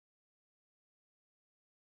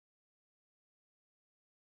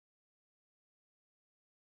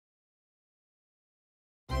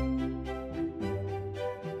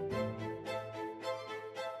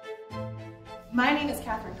My name is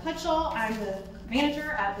Catherine Kutschall. I'm the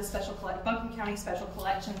manager at the Buncombe County Special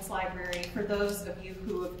Collections Library. For those of you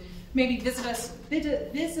who have maybe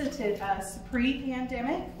visited us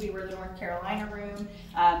pre-pandemic, we were the North Carolina room,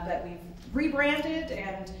 but we've rebranded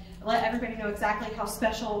and let everybody know exactly how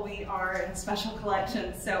special we are in special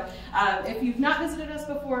collections. So if you've not visited us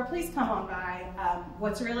before, please come on by.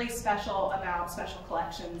 What's really special about special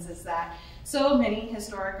collections is that so many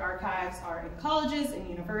historic archives are in colleges and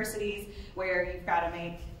universities where you've got to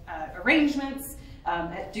make arrangements.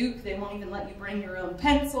 At Duke, they won't even let you bring your own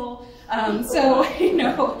pencil. So, you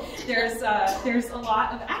know, there's a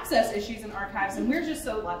lot of access issues in archives, and we're just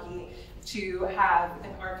so lucky to have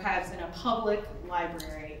an archives in a public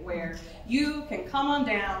library where you can come on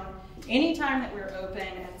down anytime that we're open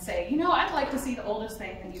and say, you know, I'd like to see the oldest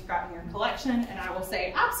thing that you've got in your collection, and I will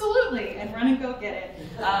say, absolutely, and run and go get it,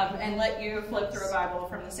 and let you flip through a Bible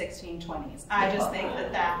from the 1620s. I just think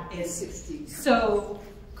that that is so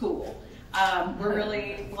cool. We're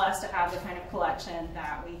really blessed to have the kind of collection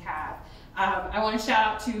that we have. I want to shout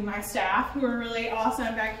out to my staff who are really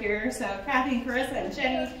awesome back here. So Kathy and Carissa and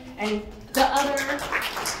Jenny and the other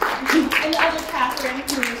Catherine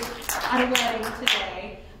who's at a wedding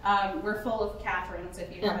today. We're full of Catherines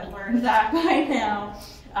if you haven't learned that by now.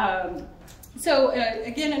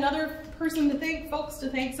 Again, another person to thank, folks to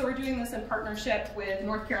thank. So we're doing this in partnership with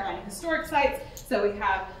North Carolina Historic Sites. So we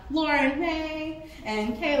have Lauren May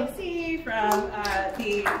and Kayla C. from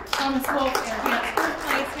the Thomas Wolfe Enhanced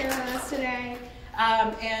Birthplace here with us today.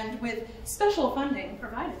 And with special funding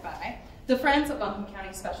provided by the Friends of Buncombe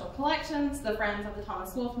County Special Collections, the Friends of the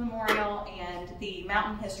Thomas Wolfe Memorial, and the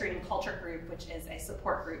Mountain History and Culture Group, which is a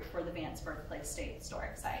support group for the Vance Birthplace State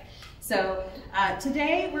Historic Site. So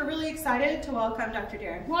today we're really excited to welcome Dr.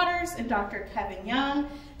 Darin Waters and Dr. Kevin Young.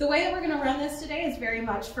 The way that we're going to run this today is very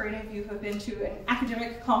much for any of you who have been to an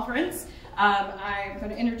academic conference. I'm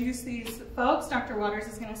going to introduce these folks. Dr. Waters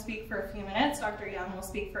is going to speak for a few minutes. Dr. Young will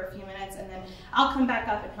speak for a few minutes, and then I'll come back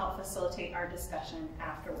up and help facilitate our discussion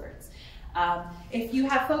afterwards. If you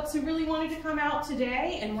have folks who really wanted to come out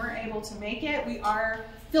today and weren't able to make it, we are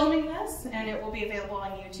filming this, and it will be available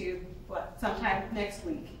on YouTube sometime next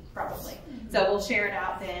week, probably. So we'll share it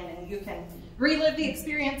out then, and you can relive the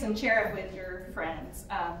experience and share it with your friends.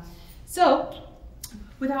 So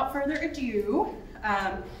without further ado,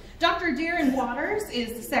 Dr. Darin Waters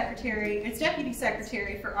is Deputy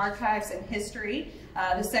Secretary for Archives and History,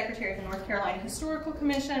 the Secretary of the North Carolina Historical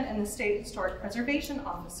Commission, and the State Historic Preservation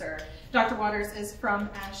Officer. Dr. Waters is from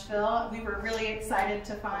Asheville. We were really excited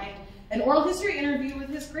to find an oral history interview with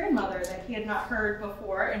his grandmother that he had not heard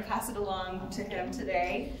before and pass it along to him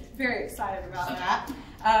today. Very excited about that.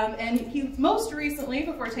 And he most recently,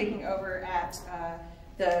 before taking over at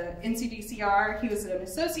the NCDCR, he was an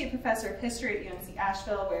associate professor of history at UNC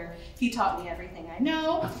Asheville, where he taught me everything I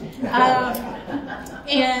know,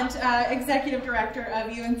 and executive director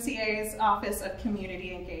of UNCA's Office of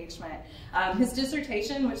Community Engagement. His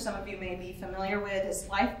dissertation, which some of you may be familiar with, is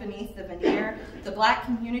Life Beneath the Veneer, the Black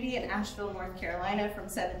Community in Asheville, North Carolina from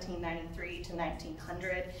 1793 to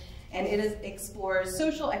 1900. And it explores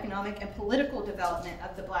social, economic, and political development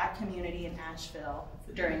of the Black community in Asheville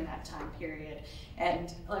during that time period.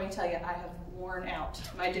 And let me tell you, I have worn out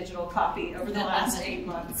my digital copy over the last 8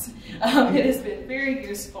 months. It has been very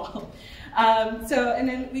useful. And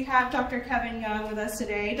then we have Dr. Kevin Young with us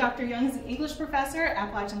today. Dr. Young is an English professor at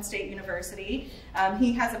Appalachian State University.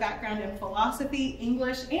 He has a background in philosophy,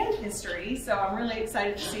 English, and history, so I'm really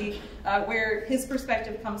excited to see where his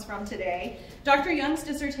perspective comes from today. Dr. Young's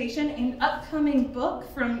dissertation and upcoming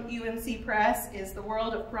book from UNC Press is The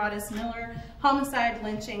World of Broadus Miller, Homicide,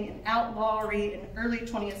 Lynching, and Outlawry in Early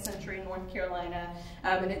 20th Century North Carolina.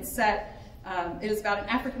 And it is about an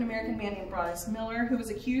African-American man named Broadus Miller who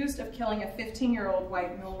was accused of killing a 15-year-old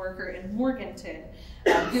white mill worker in Morganton.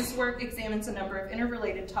 His work examines a number of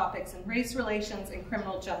interrelated topics in race relations and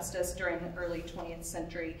criminal justice during the early 20th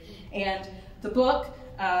century. And the book,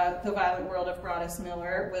 The Violent World of Broadus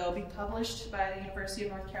Miller, will be published by the University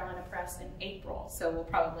of North Carolina Press in April. So we'll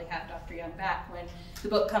probably have Dr. Young back when the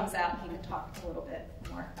book comes out and he can talk a little bit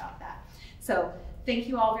more about that. So thank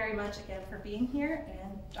you all very much again for being here,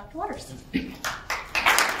 and Dr. Waters.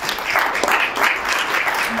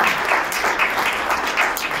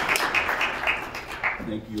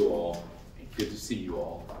 Thank you all. Good to see you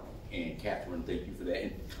all. And Catherine, thank you for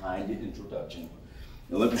that kind introduction.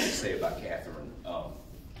 And let me just say about Catherine,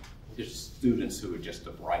 there's students who are just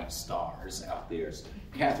the bright stars out there.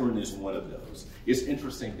 Catherine is one of those. It's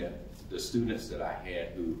interesting that the students that I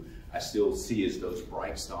had who I still see as those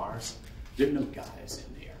bright stars, there are no guys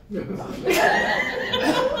in there. I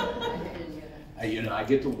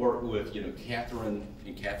get to work with, Catherine,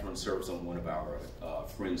 and Catherine serves on one of our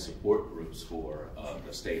friend support groups for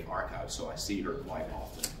the state archives, so I see her quite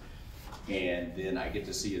often. And then I get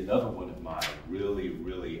to see another one of my really,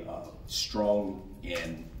 really strong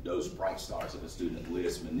and those bright stars of a student,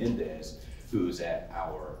 Liz Menendez, who's at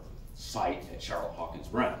our site at Charlotte Hawkins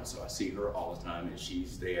Brown. So I see her all the time, and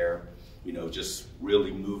she's there, just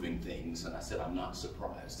really moving things. And I said, I'm not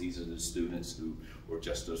surprised. These are the students who were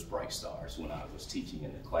just those bright stars when I was teaching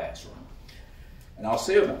in the classroom. And I'll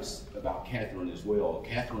say about Catherine as well.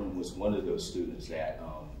 Catherine was one of those students that,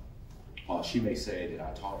 while she may say that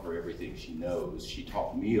I taught her everything she knows, she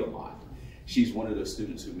taught me a lot. She's one of those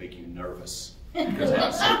students who make you nervous, because at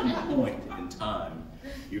a certain point in time,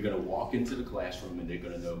 you're going to walk into the classroom and they're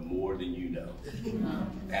going to know more than you know.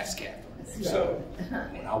 That's Catherine. So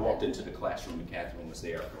when I walked into the classroom and Catherine was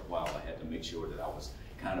there for a while, I had to make sure that I was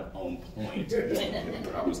kind of on point with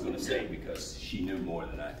what I was going to say, because she knew more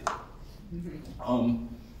than I did.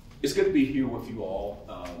 It's good to be here with you all.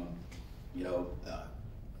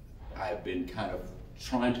 I've been kind of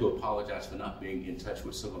trying to apologize for not being in touch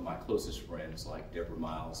with some of my closest friends like Deborah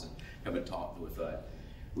Miles, and haven't talked with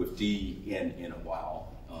Dee in a while.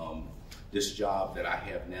 This job that I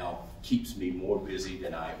have now keeps me more busy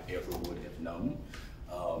than I ever would have known.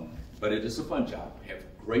 But it is a fun job. I have a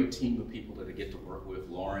great team of people that I get to work with.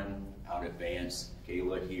 Lauren out at Vance,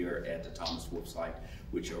 Kayla here at the Thomas Wolfe site,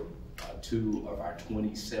 which are two of our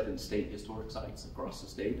 27 state historic sites across the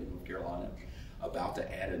state of North Carolina. About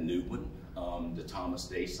to add a new one, the Thomas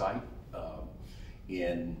Day site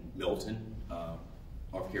in Milton,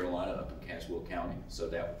 North Carolina, up in Caswell County. So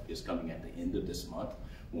that is coming at the end of this month,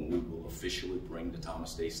 when we will officially bring the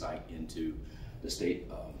Thomas Day site into the state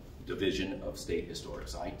division of state historic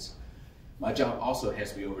sites. My job also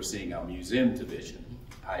has me overseeing our museum division.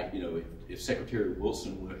 If Secretary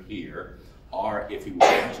Wilson were here, or if he were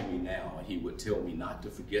watching me now, he would tell me not to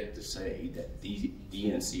forget to say that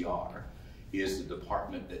DNCR is the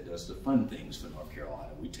department that does the fun things for North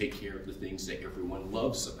Carolina. We take care of the things that everyone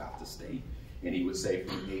loves about the state. And he would say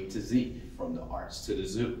from A to Z, from the arts to the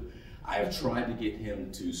zoo. I have tried to get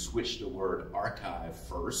him to switch the word archive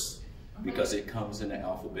first, because it comes in the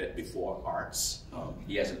alphabet before arts.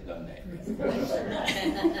 He hasn't done that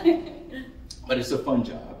yet. But it's a fun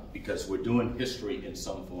job, because we're doing history in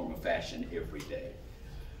some form or fashion every day.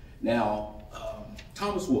 Now,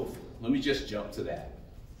 Thomas Wolfe, let me just jump to that.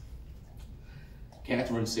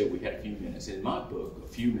 Catherine said we had a few minutes. In my book, a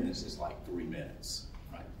few minutes is like 3 minutes,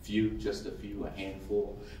 right? Just a few, a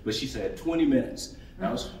handful. But she said 20 minutes.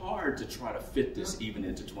 Now, it's hard to try to fit this even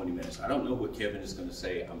into 20 minutes. I don't know what Kevin is going to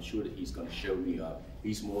say. I'm sure that he's going to show me up.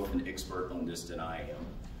 He's more of an expert on this than I am.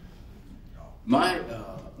 My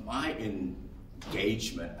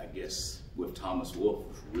engagement, I guess, with Thomas Wolfe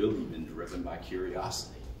has really been driven by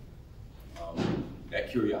curiosity.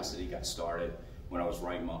 That curiosity got started when I was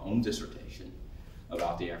writing my own dissertation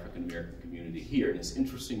about the African American community here. And it's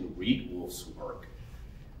interesting to read Wolfe's work,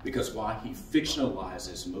 because while he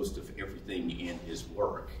fictionalizes most of everything in his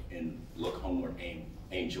work, in Look Homeward,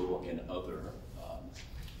 Angel, and other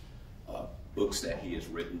books that he has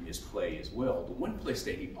written, his play as well, the one place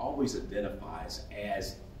that he always identifies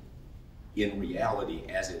as, in reality,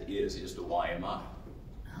 as it is the YMI,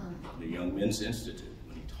 the Young Men's Institute.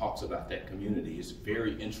 When he talks about that community, it's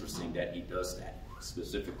very interesting that he does that,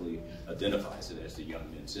 specifically identifies it as the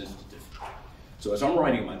Young Men's Institute. So as I'm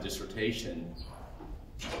writing my dissertation,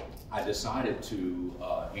 I decided to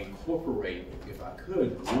incorporate, if I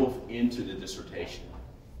could, Wolfe into the dissertation.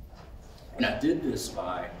 And I did this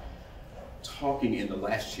by talking in the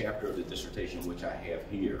last chapter of the dissertation, which I have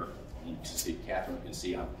here. You can see, Catherine can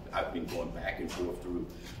see, I've been going back and forth through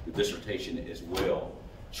the dissertation as well,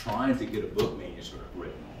 trying to get a book manuscript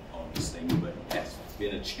written on this thing, but that's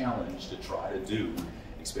been a challenge to try to do,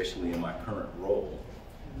 especially in my current role.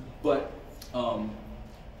 But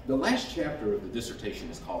the last chapter of the dissertation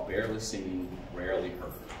is called Barely Seen, Rarely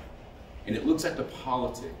Heard. And it looks at the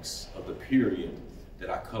politics of the period that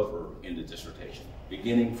I cover in the dissertation,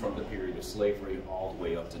 beginning from the period of slavery all the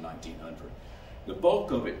way up to 1900. The bulk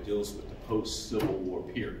of it deals with the post-Civil War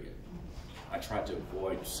period. I tried to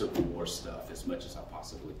avoid Civil War stuff as much as I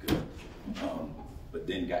possibly could, but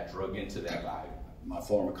then got drug into that by my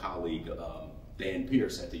former colleague, Dan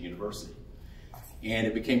Pierce at the university. And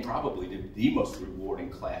it became probably the most rewarding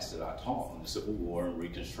class that I taught on the Civil War and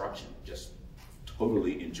Reconstruction. Just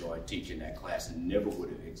totally enjoyed teaching that class and never would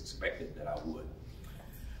have expected that I would.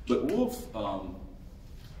 But Wolfe,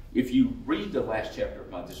 if you read the last chapter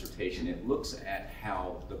of my dissertation, it looks at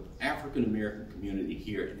how the African American community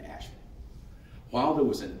here in Asheville, while there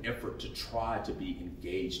was an effort to try to be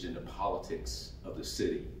engaged in the politics of the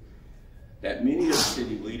city, that many of the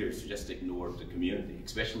city leaders just ignored the community,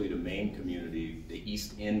 especially the main community, the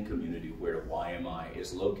East End community where the YMI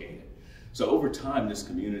is located. So over time, this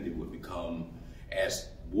community would become, as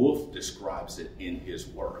Wolfe describes it in his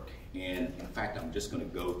work, and in fact, I'm just going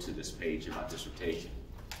to go to this page in my dissertation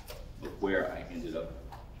of where I ended up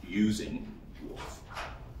using Wolfe,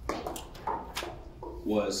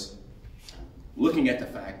 was looking at the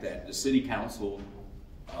fact that the city council,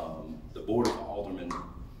 the board of aldermen,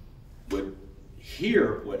 would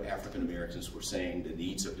hear what African Americans were saying the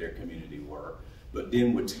needs of their community were, but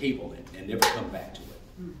then would table it and never come back to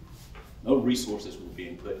it. No resources were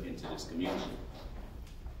being put into this community.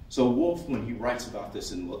 So Wolfe, when he writes about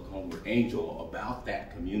this in Look Homeward Angel, about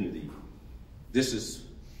that community, this is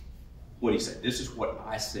what he said. This is what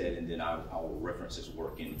I said, and then I will reference his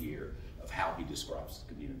work in here of how he describes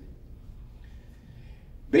the community.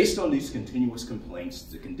 Based on these continuous complaints,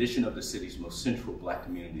 the condition of the city's most central black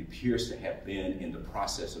community appears to have been in the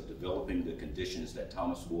process of developing the conditions that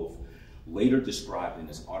Thomas Wolfe later described in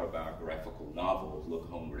his autobiographical novel, Look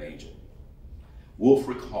Homeward Angel. Wolfe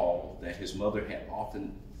recalled that his mother had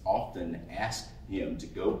often asked him to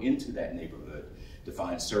go into that neighborhood to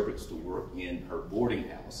find servants to work in her boarding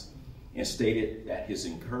house, and stated that his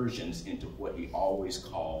incursions into what he always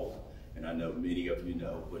called, and I know many of you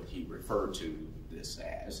know what he referred to this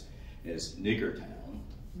as Nigger Town,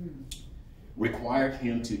 required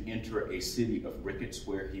him to enter a city of rickets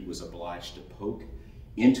where he was obliged to poke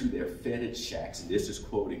into their fetid shacks, and this is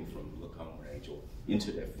quoting from Look Homeward Angel,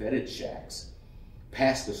 into their fetid shacks,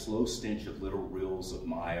 past the slow stench of little rills of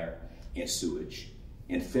mire and sewage,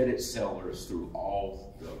 and fetid cellars through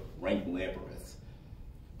all the rank labyrinth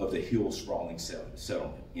of the hill-sprawling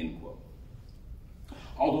settlement, end quote.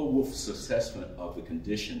 Although Wolfe's assessment of the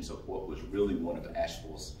conditions of what was really one of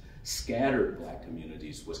Asheville's scattered black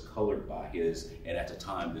communities was colored by his, and at the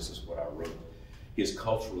time this is what I wrote, his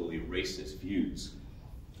culturally racist views.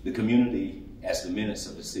 The community, as the minutes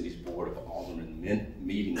of the city's Board of Aldermen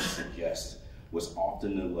meetings suggest, was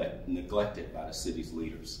often neglected by the city's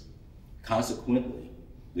leaders. Consequently,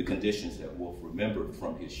 the conditions that Wolfe remembered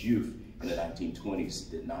from his youth in the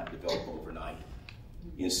 1920s did not develop overnight.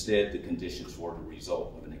 Instead, the conditions were the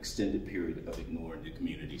result of an extended period of ignoring the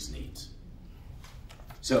community's needs.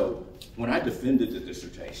 So, when I defended the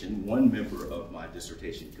dissertation, one member of my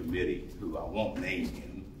dissertation committee, who I won't name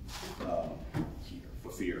him here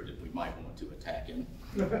for fear that we might want to attack him,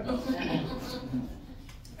 and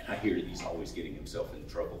I hear that he's always getting himself in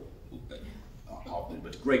trouble often,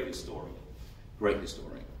 but great historian, great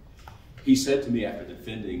historian. He said to me after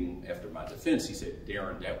my defense, he said,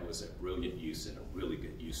 Darin, that was a brilliant use and a really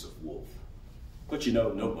good use of Wolfe. But you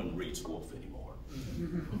know, no one reads Wolfe anymore.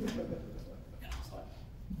 And I was like,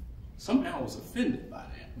 somehow I was offended by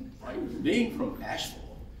that, right? Being from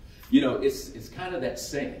Asheville, you know, it's kind of that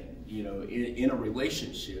saying, you know, in a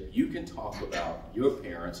relationship, you can talk about your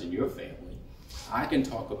parents and your family. I can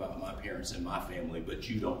talk about my parents and my family, but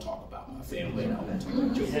you don't talk about my family, and I won't talk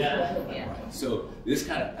about your family. Yeah. Right? So this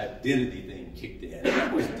kind of identity thing kicked in, and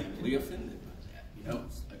I was deeply offended by that. You know,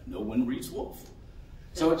 it's like no one reads Wolfe.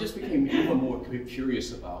 So I just became even more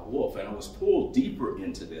curious about Wolfe, and I was pulled deeper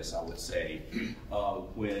into this, I would say,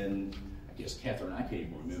 when, I guess, Catherine, I can't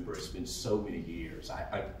even remember, it's been so many years.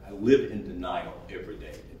 I live in denial every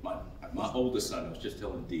day. My oldest son, I was just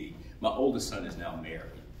telling Dee, my oldest son is now married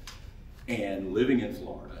and living in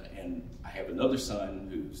Florida, and I have another son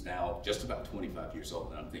who's now just about 25 years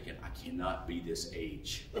old, and I'm thinking, I cannot be this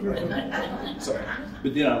age. Sorry.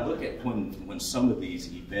 But then I look at when some of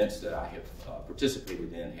these events that I have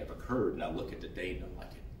participated in have occurred, and I look at the date, and I'm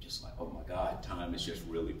like, just like, oh my God, time is just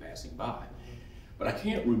really passing by. But I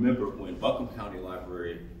can't remember when Buncombe County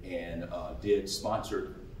Library and did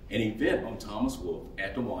sponsored an event on Thomas Wolfe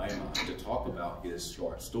at the YMI to talk about his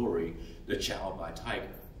short story, The Child by Tiger.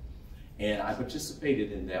 And I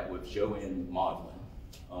participated in that with Joanne Maudlin,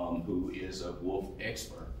 who is a Wolfe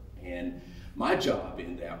expert. And my job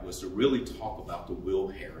in that was to really talk about the Will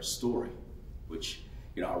Harris story, which,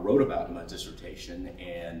 you know, I wrote about in my dissertation,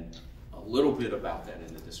 and a little bit about that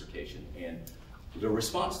in the dissertation. And the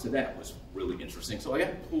response to that was really interesting. So I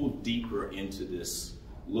got pulled deeper into this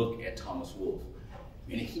look at Thomas Wolfe.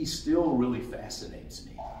 And he still really fascinates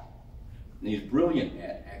me. And he's brilliant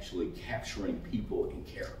at actually capturing people and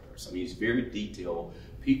characters. I mean, he's very detailed.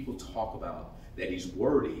 People talk about that he's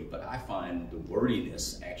wordy, but I find the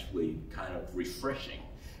wordiness actually kind of refreshing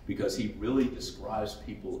because he really describes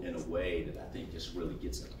people in a way that I think just really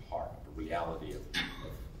gets at the heart of the reality of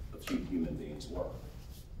who human beings were.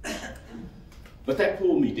 But that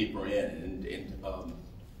pulled me deeper in, and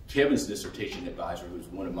Kevin's dissertation advisor, who's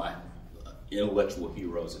one of my intellectual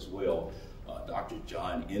heroes as well, Dr.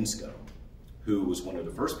 John Inscoe, who was one of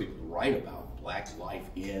the first people to write about Black life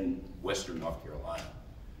in Western North Carolina.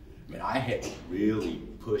 I mean, I had to really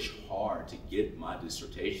push hard to get my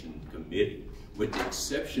dissertation committee, with the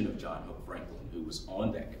exception of John Hope Franklin, who was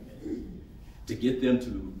on that committee, to get them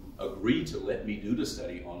to agree to let me do the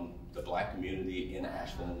study on the Black community in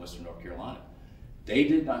Asheville and Western North Carolina. They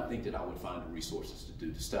did not think that I would find the resources to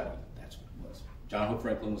do the study. That's what it was. John Hope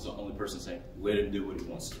Franklin was the only person saying, let him do what he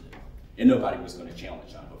wants to do. And nobody was going to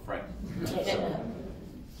challenge John Hope Franklin. So,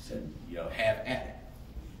 said, you know, have at it.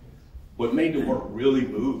 What made the work really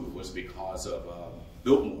move was because of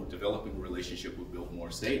Biltmore, developing a relationship with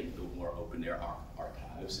Biltmore State. And Biltmore opened their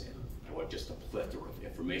archives, and there was just a plethora of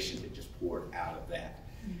information that just poured out of that.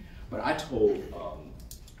 But I told,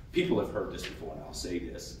 people have heard this before, and I'll say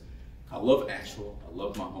this. I love Asheville, I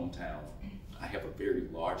love my hometown. I have a very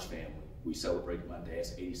large family. We celebrated my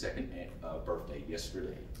dad's 82nd birthday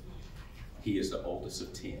yesterday. He is the oldest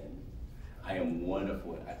of 10. I am one of,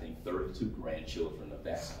 what, I think 32 grandchildren of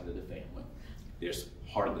that side of the family. There's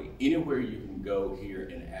hardly anywhere you can go here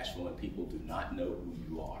in Asheville and people do not know who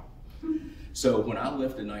you are. So when I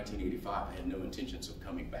left in 1985, I had no intentions of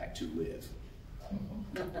coming back to live.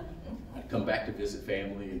 I'd come back to visit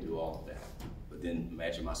family and do all of that. But then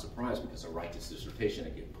imagine my surprise, because I write this dissertation, I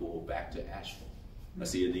get pulled back to Asheville. I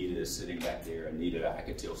see Anita is sitting back there. Anita, I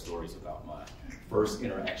could tell stories about my first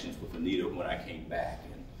interactions with Anita when I came back.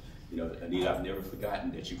 And, you know, Anita, I've never forgotten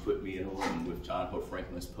that you put me in a room with John Hope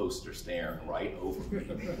Franklin's poster staring right over me,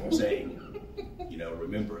 saying, you know,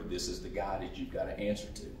 remember, this is the guy that you've got to answer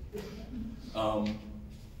to.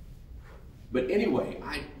 But anyway,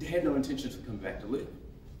 I had no intentions of coming back to live.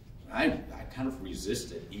 I kind of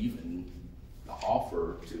resisted even the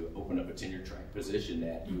offer to open up a tenure track position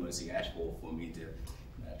at UNC Asheville for me to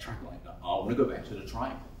track like, I want to go back to the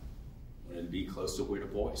Triangle. I wanted to be close to where the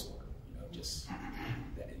boys were. You know, just,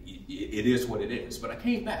 it is what it is. But I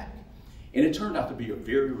came back, and it turned out to be a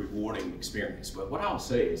very rewarding experience. But what I'll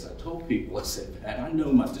say is, I told people, I said, and I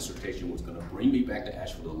know my dissertation was going to bring me back to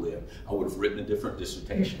Asheville to live. I would have written a different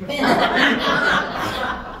dissertation.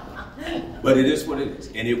 But it is what it is.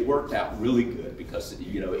 And it worked out really good because,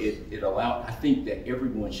 you know, it allowed, I think that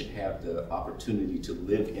everyone should have the opportunity to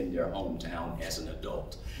live in their hometown as an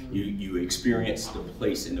adult. You experience the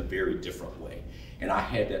place in a very different way. And I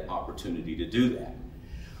had that opportunity to do that.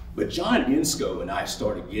 But John Inscoe and I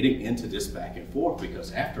started getting into this back and forth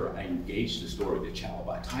because after I engaged the story, The Child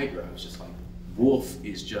by Tiger, I was just like, Wolfe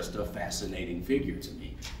is just a fascinating figure to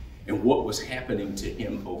me. And what was happening to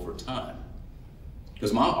him over time.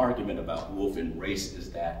 Because my argument about Wolfe and race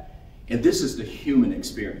is that, and this is the human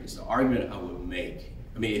experience, the argument I would make,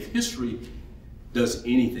 I mean, if history does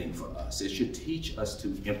anything for us, it should teach us to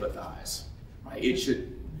empathize, right? It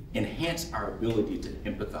should enhance our ability to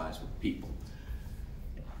empathize with people.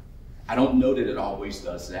 I don't know that it always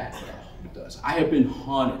does that, but it does. I have been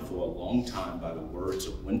haunted for a long time by the words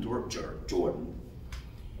of Winthrop Jordan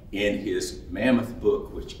in his mammoth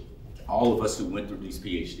book, which all of us who went through these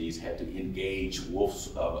PhDs had to engage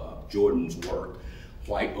Jordan's work,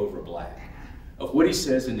 White Over Black, of what he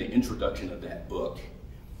says in the introduction of that book,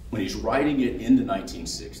 when he's writing it in the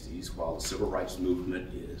 1960s, while the civil rights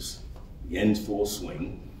movement is in full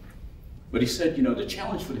swing. But he said, you know, the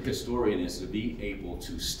challenge for the historian is to be able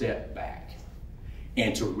to step back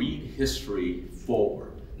and to read history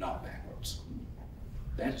forward, not backwards.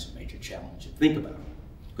 That is a major challenge. Think about it.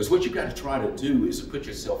 Because what you've got to try to do is to put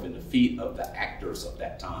yourself in the feet of the actors of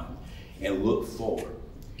that time and look forward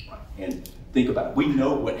and think about it. We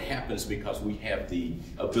know what happens because we have the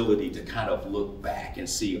ability to kind of look back and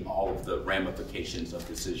see all of the ramifications of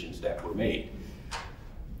decisions that were made.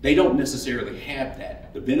 They don't necessarily have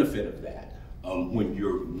that, the benefit of that, when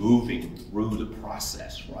you're moving through the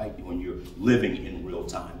process, right? When you're living in real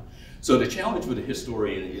time. So the challenge for the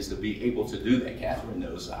historian is to be able to do that. Catherine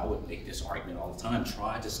knows I would make this argument all the time.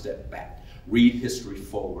 Try to step back. Read history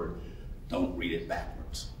forward. Don't read it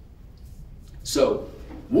backwards. So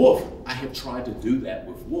Wolfe, I have tried to do that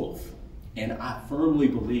with Wolfe. And I firmly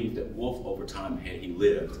believe that Wolfe, over time, had he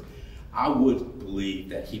lived, I would believe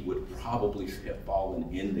that he would probably have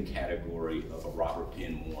fallen in the category of a Robert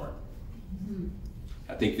Penn Warren.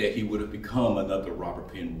 I think that he would have become another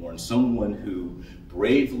Robert Penn Warren, someone who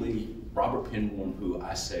bravely, Robert Penn Warren, who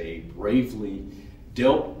I say bravely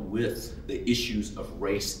dealt with the issues of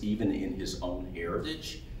race even in his own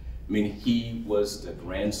heritage. I mean, he was the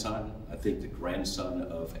grandson, I think the grandson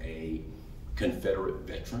of a Confederate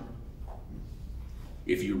veteran.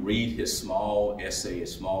 If you read his small essay,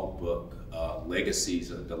 his small book, legacies,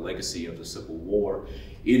 the legacy of the Civil War.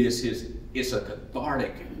 It's a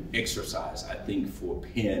cathartic exercise, I think, for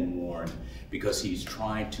Penn Warren, because he's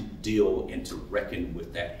trying to deal and to reckon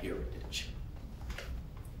with that heritage.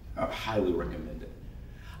 I highly recommend it.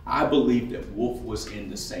 I believe that Wolfe was in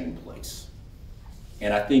the same place.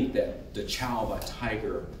 And I think that The Child by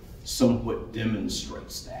Tiger somewhat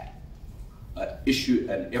demonstrates that.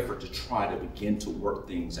 An effort to try to begin to work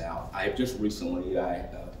things out. I just recently,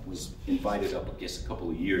 was invited up, I guess, a couple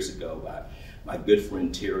of years ago by my good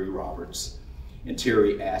friend Terry Roberts. And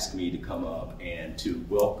Terry asked me to come up and to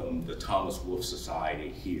welcome the Thomas Wolfe Society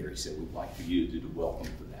here. He said, we'd like for you to do the welcome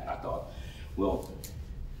for that. I thought, well,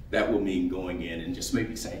 that will mean going in and just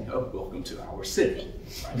maybe saying, oh, welcome to our city,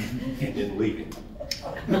 right? And then leaving.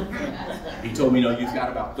 He told me, no, you've got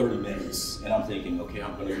about 30 minutes. And I'm thinking, okay,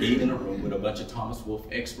 I'm gonna be in a room with a bunch of Thomas Wolfe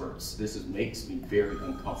experts. Makes me very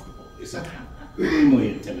uncomfortable. It's extremely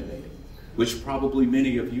intimidating, which probably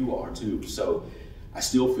many of you are too. So I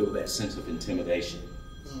still feel that sense of intimidation.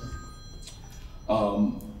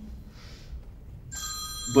 But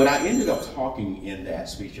I ended up talking in that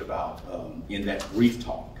speech about, in that brief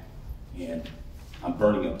talk, and I'm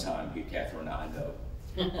burning up time here, Catherine, I know,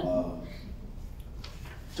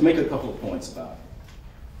 to make a couple of points about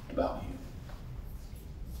you.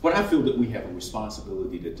 What I feel that we have a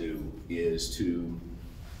responsibility to do is to,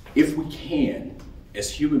 if we can, as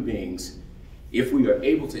human beings, if we are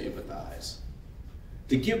able to empathize,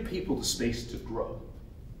 to give people the space to grow,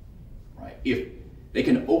 right? If they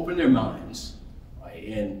can open their minds, right,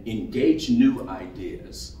 and engage new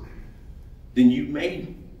ideas, then you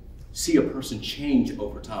may see a person change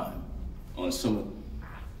over time on some of,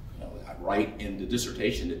 I write in the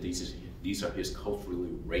dissertation that these are his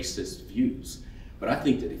culturally racist views. But I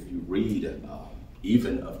think that if you read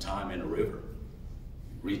even Of Time and a River,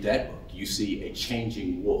 read that book, you see a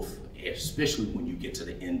changing Wolfe, especially when you get to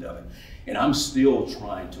the end of it. And I'm still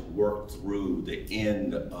trying to work through the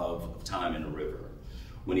end of Time and a River,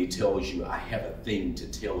 when he tells you, I have a thing to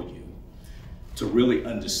tell you, to really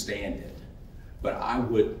understand it. But I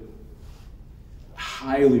would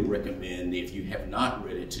highly recommend, if you have not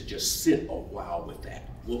read it, to just sit a while with that.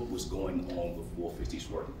 What was going on with Wolfe as he's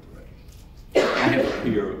working through it. I have up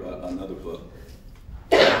here another book.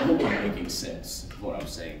 I hope I'm making sense of what I'm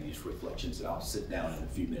saying, these reflections, and I'll sit down in a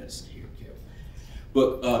few minutes here, Kev.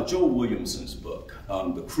 But Joel Williamson's book,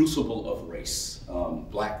 The Crucible of Race,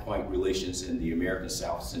 Black-White Relations in the American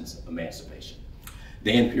South Since Emancipation.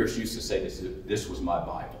 Dan Pierce used to say this was my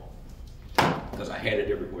Bible, because I had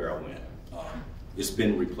it everywhere I went. It's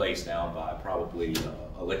been replaced now by probably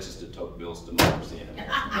Alexis de Tocqueville's Democracy in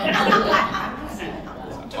America.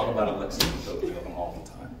 I talk about Alexis de Tocqueville all the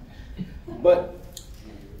time. But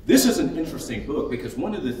this is an interesting book, because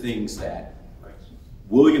one of the things that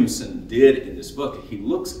Williamson did in this book, he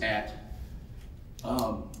looks at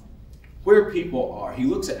where people are. He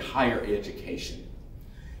looks at higher education.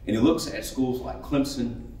 And he looks at schools like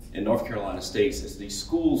Clemson and North Carolina State as these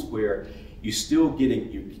schools where you're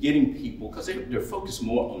getting people, because they're focused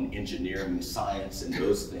more on engineering, science, and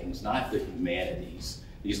those things, not the humanities,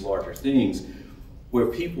 these larger things, where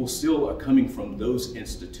people still are coming from those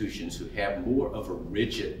institutions who have more of a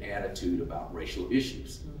rigid attitude about racial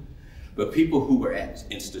issues. But people who were at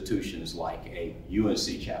institutions like a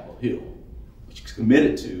UNC Chapel Hill, which is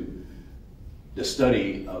committed to the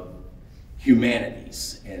study of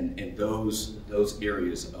humanities and those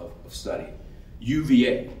areas of study,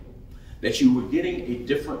 UVA, that you were getting a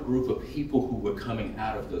different group of people who were coming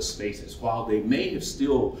out of those spaces. While they may have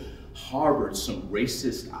still harbored some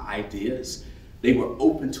racist ideas, they were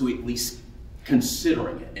open to at least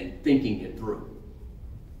considering it and thinking it through.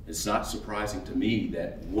 It's not surprising to me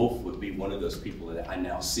that Wolfe would be one of those people that I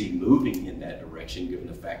now see moving in that direction, given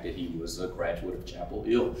the fact that he was a graduate of Chapel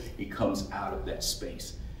Hill. He comes out of that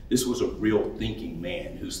space. This was a real thinking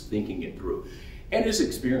man who's thinking it through. And his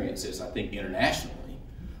experiences, I think, internationally,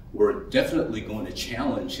 were definitely going to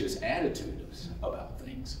challenge his attitudes about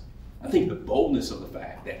things. I think the boldness of the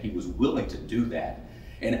fact that he was willing to do that,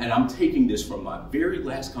 and I'm taking this from my very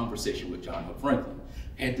last conversation with John Franklin.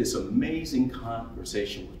 I had this amazing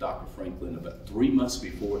conversation with Dr. Franklin about 3 months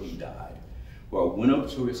before he died, where I went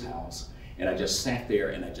up to his house and I just sat there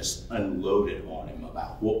and I just unloaded on him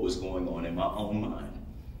about what was going on in my own mind.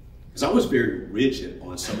 Because I was very rigid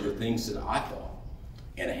on some of the things that I thought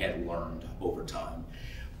and I had learned over time.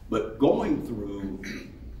 But going through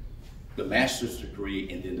the master's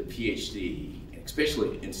degree and then the PhD,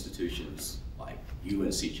 especially at institutions like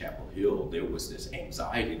UNC Chapel Hill, there was this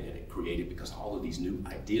anxiety that it created because all of these new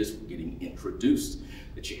ideas were getting introduced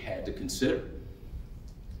that you had to consider.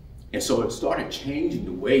 And so it started changing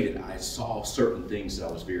the way that I saw certain things that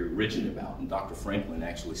I was very rigid about. And Dr. Franklin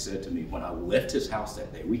actually said to me, when I left his house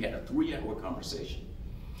that day, we had a 3-hour conversation.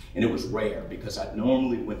 And it was rare because I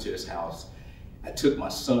normally went to his house. I took my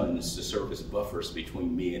sons to serve as buffers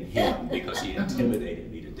between me and him because he intimidated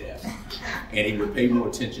me to death. And he would pay more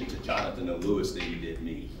attention to Jonathan and Lewis than he did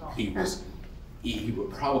me. He would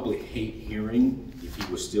probably hate hearing, if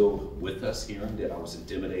he was still with us, hearing that I was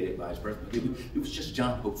intimidated by his presence. But it was just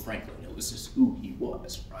John Hope Franklin. It was just who he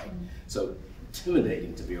was, right? So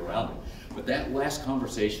intimidating to be around him. But that last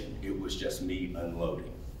conversation, it was just me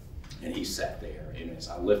unloading. And he sat there. And as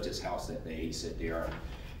I left his house that day, he said, Darin,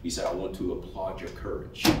 he said, I want to applaud your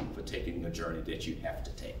courage for taking a journey that you have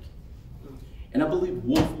to take. And I believe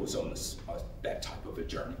Wolfe was on that type of a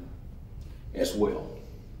journey as well.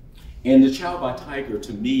 And The Child by Tiger,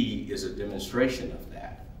 to me, is a demonstration of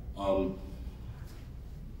that. When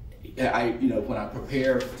I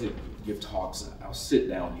prepare to give talks, I'll sit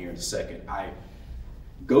down here in a second. I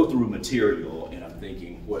go through material and I'm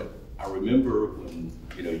thinking, what I remember when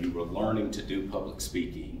you were learning to do public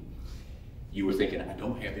speaking, you were thinking, I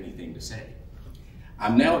don't have anything to say.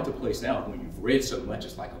 I'm now at the place now when you've read so much,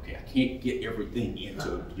 it's like, okay, I can't get everything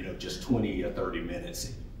into just 20 or 30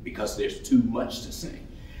 minutes because there's too much to say.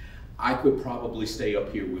 I could probably stay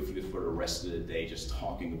up here with you for the rest of the day just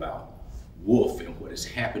talking about Wolfe and what is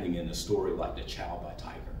happening in a story like The Child by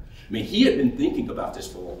Tiger. I mean, he had been thinking about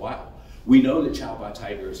this for a while. We know that Child by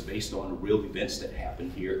Tiger is based on real events that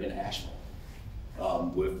happened here in Asheville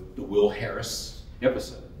with the Will Harris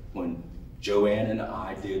episode. When Joanne and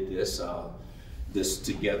I did this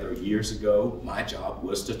together years ago, my job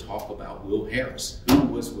was to talk about Will Harris. Who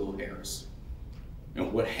was Will Harris?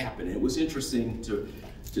 And what happened? It was interesting to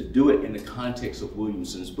do it in the context of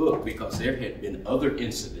Williamson's book because there had been other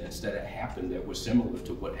incidents that had happened that were similar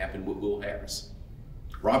to what happened with Will Harris.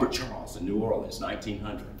 Robert Charles in New Orleans,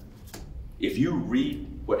 1900. If you read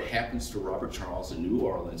what happens to Robert Charles in New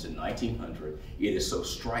Orleans in 1900, it is so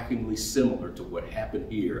strikingly similar to what happened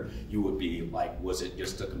here, you would be like, was it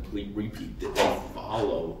just a complete repeat? Did they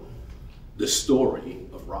follow the story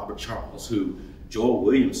of Robert Charles, who Joel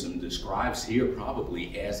Williamson describes here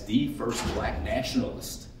probably as the first black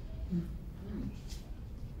nationalist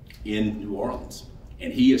in New Orleans?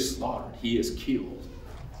 And he is slaughtered, he is killed.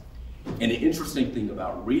 And the interesting thing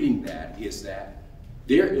about reading that is that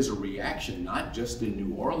there is a reaction not just in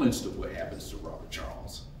New Orleans to what happens to Robert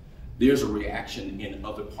Charles. There's a reaction in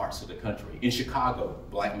other parts of the country. In Chicago, a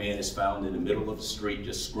black man is found in the middle of the street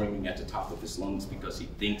just screaming at the top of his lungs because he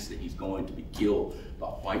thinks that he's going to be killed by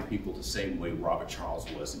white people the same way Robert Charles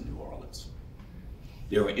was in New Orleans.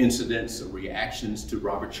 There were incidents of reactions to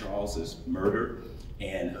Robert Charles's murder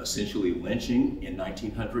and essentially lynching in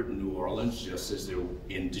 1900 in New Orleans, just as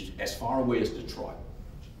as far away as Detroit.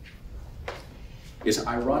 It's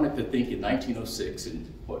ironic to think in 1906,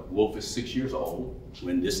 and Wolfe is 6 years old,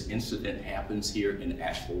 when this incident happens here in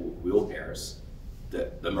Asheville with Will Harris,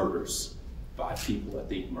 the murders, 5 people I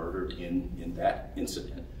think murdered in that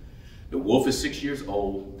incident. The Wolfe is 6 years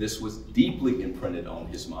old. This was deeply imprinted on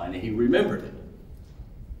his mind and he remembered it.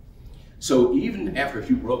 So even after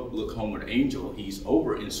he wrote Look Homeward Angel, he's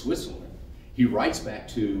over in Switzerland. He writes back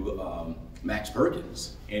to Max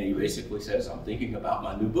Perkins and he basically says, I'm thinking about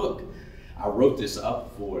my new book. I wrote this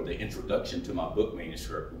up for the introduction to my book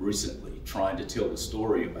manuscript recently, trying to tell the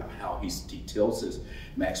story about how he tells his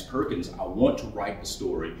Max Perkins, I want to write a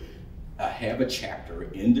story. I have a chapter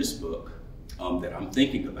in this book that I'm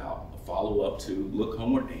thinking about, a follow-up to Look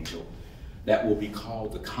Homeward Angel, that will be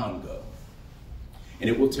called The Congo. And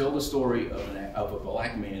it will tell the story of a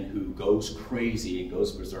black man who goes crazy and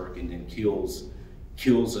goes berserk and then kills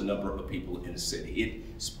a number of people in the city.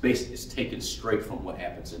 It's taken straight from what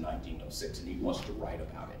happens in 1906, and he wants to write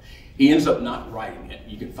about it. He ends up not writing it.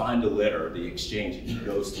 You can find the letter, the exchange, and he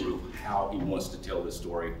goes through how he wants to tell the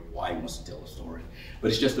story, why he wants to tell the story. But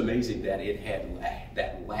it's just amazing that it had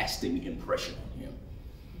that lasting impression on him.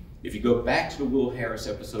 If you go back to the Will Harris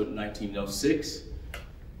episode in 1906,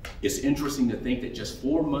 it's interesting to think that just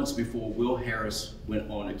 4 months before Will Harris went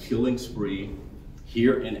on a killing spree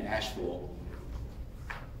here in Asheville,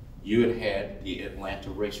 you had the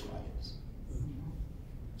Atlanta race riots.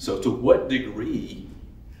 So to what degree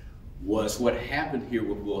was what happened here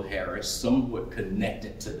with Will Harris somewhat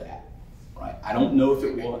connected to that, right? I don't know if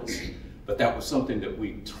it was, but that was something that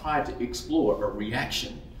we tried to explore, a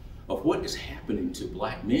reaction of what is happening to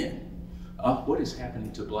black men, what is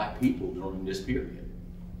happening to black people during this period.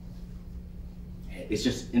 It's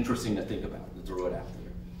just interesting to think about, to throw it out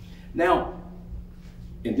there. Now,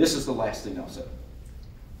 and this is the last thing I'll say.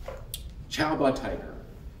 Child by Tiger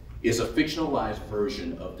is a fictionalized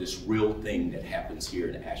version of this real thing that happens here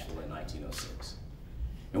in Asheville in 1906.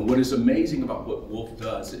 And what is amazing about what Wolfe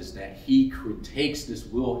does is that he takes this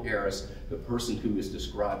Will Harris, the person who is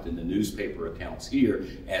described in the newspaper accounts here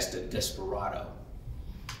as the desperado,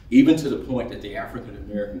 even to the point that the African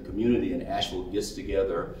American community in Asheville gets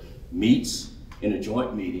together, meets in a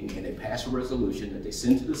joint meeting, and they pass a resolution that they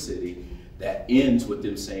send to the city that ends with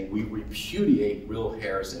them saying, we repudiate Will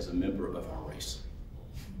Harris as a member of our race.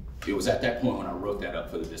 It was at that point when I wrote that up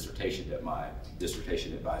for the dissertation that my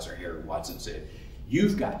dissertation advisor, Darin Waters, said,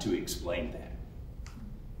 you've got to explain that.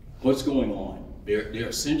 What's going on? They're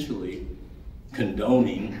essentially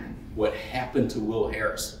condoning what happened to Will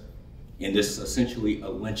Harris, and this is essentially a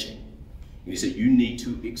lynching. And he said, you need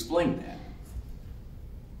to explain that.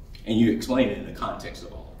 And you explain it in the context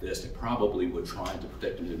of all of this. They probably were trying to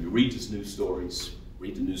protect him. If you read the news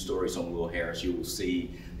stories on Will Harris, you will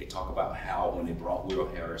see they talk about how when they brought Will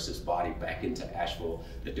Harris's body back into Asheville,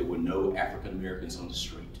 that there were no African Americans on the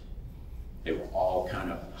street. They were all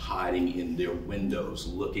kind of hiding in their windows,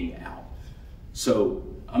 looking out. So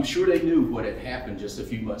I'm sure they knew what had happened just a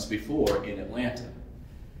few months before in Atlanta.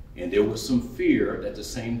 And there was some fear that the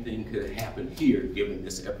same thing could happen here, given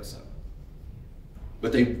this episode.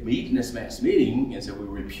 But they meet in this mass meeting and say, we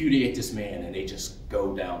repudiate this man, and they just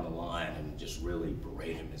go down the line and just really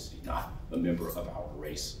berate him as not a member of our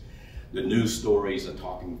race. The news stories are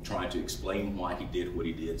trying to explain why he did what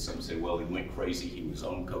he did. Some say, well, he went crazy, he was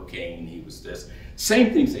on cocaine, he was this.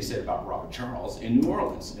 Same things they said about Robert Charles in New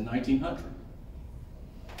Orleans in 1900.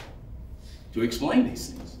 To explain these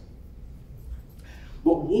things.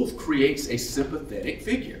 But Wolfe creates a sympathetic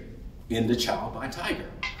figure in The Child by Tiger.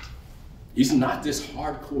 He's not this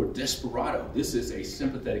hardcore desperado. This is a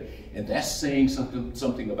sympathetic, and that's saying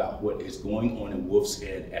something about what is going on in Wolfe's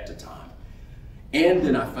head at the time. And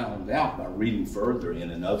then I found out by reading further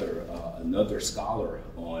in another scholar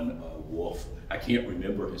on Wolfe, I can't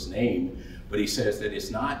remember his name, but he says that it's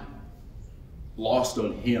not lost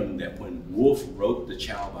on him that when Wolfe wrote The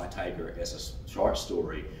Child by Tiger as a short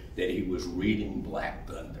story, that he was reading Black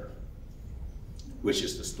Thunder, which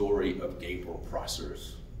is the story of Gabriel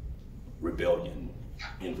Prosser's rebellion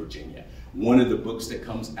in Virginia. One of the books that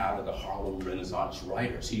comes out of the Harlem Renaissance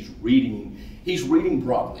writers. He's reading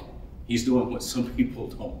broadly. He's doing what some people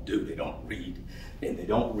don't do. They don't read, and they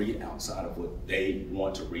don't read outside of what they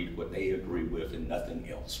want to read, what they agree with, and nothing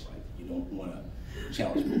else, right? You don't want to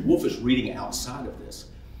challenge. But Wolfe is reading outside of this.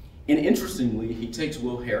 And interestingly, he takes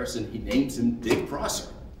Will Harris and he names him Dick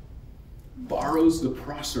Prosser. Borrows the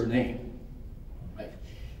Prosser name, right,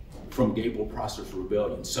 from Gabriel Prosser's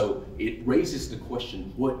rebellion. So it raises the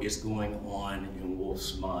question, what is going on in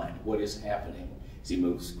Wolfe's mind? What is happening as he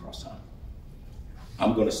moves across time?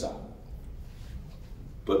 I'm going to stop,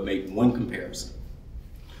 but make one comparison.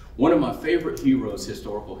 One of my favorite heroes,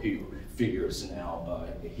 historical figures now,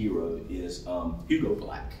 hero is Hugo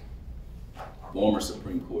Black, former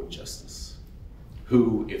Supreme Court Justice,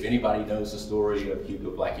 who, if anybody knows the story of Hugo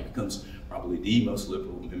Black, he becomes probably the most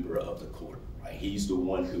liberal member of the court, right? He's the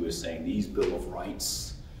one who is saying these Bill of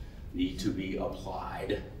Rights need to be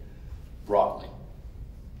applied broadly.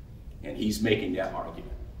 And he's making that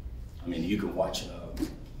argument. I mean, you can watch,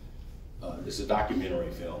 there's a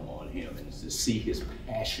documentary film on him, and to see his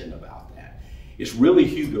passion about that. It's really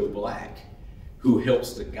Hugo Black who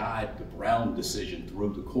helps to guide the Brown decision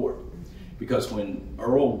through the court. Because when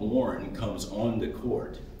Earl Warren comes on the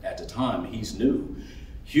court, at the time he's new,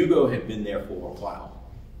 Hugo had been there for a while,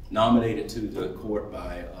 nominated to the court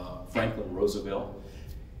by Franklin Roosevelt.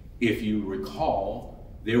 If you recall,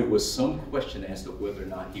 there was some question as to whether or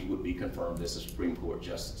not he would be confirmed as a Supreme Court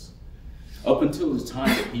Justice. Up until the time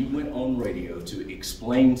that he went on radio to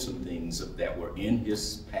explain some things that were in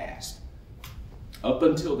his past, up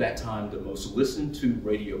until that time, the most listened to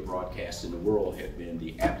radio broadcast in the world had been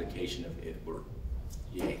the abdication of Edward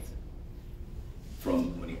VIII,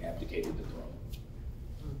 from when he abdicated the throne.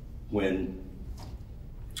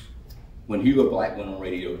 When Hugo Black went on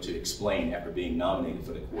radio to explain, after being nominated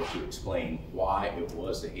for the court, to explain why it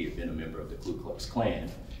was that he had been a member of the Ku Klux Klan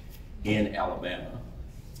in Alabama,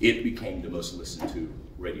 it became the most listened to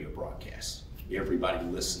radio broadcast. Everybody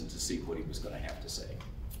listened to see what he was going to have to say.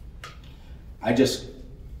 I just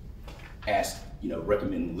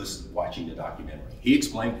recommend watching the documentary. He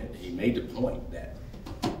explained it. He made the point that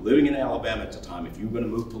living in Alabama at the time, if you were going to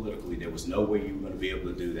move politically, there was no way you were going to be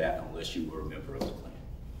able to do that unless you were a member of the Klan.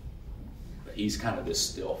 But he's kind of this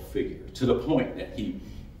stealth figure, to the point that he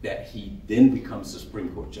then becomes the Supreme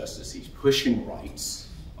Court Justice. He's pushing rights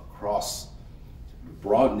across,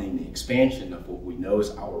 broadening the expansion of what we know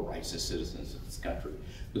as our rights as citizens of this country,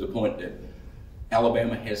 to the point that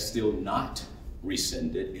Alabama has still not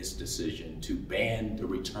rescinded its decision to ban the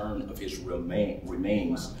return of his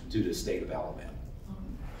remains to the state of Alabama.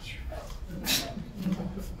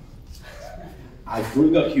 I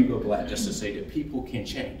bring up Hugo Black just to say that people can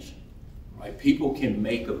change, right? People can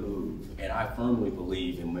make a move, and I firmly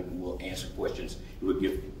believe, and we'll answer questions, it would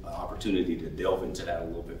give an opportunity to delve into that a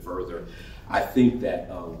little bit further. I think that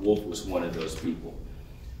Wolfe was one of those people.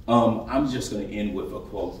 I'm just going to end with a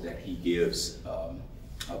quote that he gives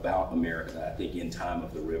about America, I think, in Time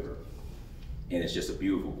of the River. And it's just a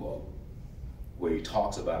beautiful quote where he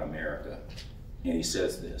talks about America, and he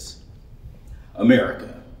says this: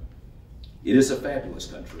 America, it is a fabulous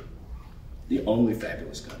country, the only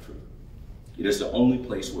fabulous country. It is the only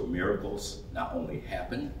place where miracles not only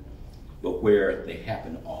happen, but where they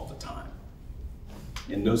happen all the time.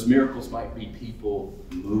 And those miracles might be people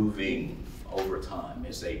moving over time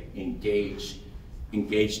as they engage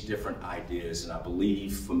different ideas. And I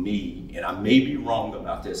believe, for me, and I may be wrong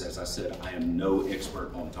about this, as I said, I am no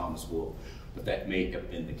expert on Thomas Wolfe, but that may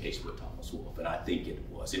have been the case with Thomas Wolfe, and I think it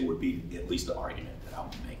was. It would be at least the argument that I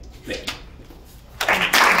would make. Thank you.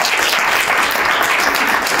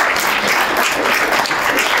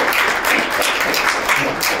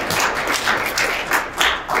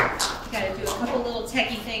 Gotta do a couple little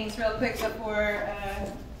techie things real quick before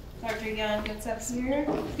Dr. Young gets up here.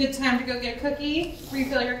 Good time to go get a cookie,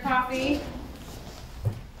 refill your coffee.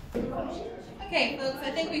 Okay, folks,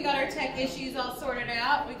 I think we got our tech issues all sorted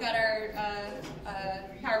out. We got our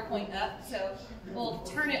PowerPoint up, so we'll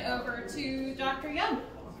turn it over to Dr. Young.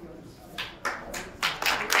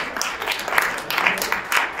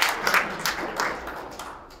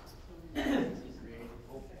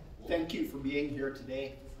 Thank you for being here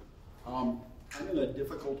today. I'm in a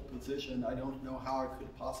difficult position. I don't know how I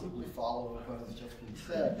could possibly follow what has just been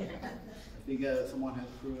said. I think someone has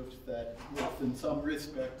proved that Wolfe, in some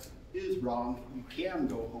respects, is wrong. You can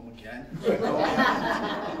go home again.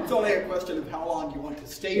 It's only a question of how long you want to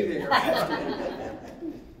stay there.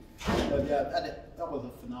 But yeah, that was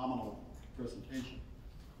a phenomenal presentation.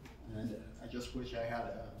 And I just wish I had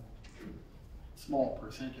a small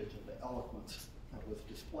percentage of the eloquence that was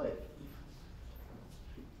displayed.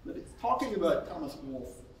 But talking about Thomas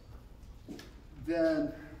Wolfe,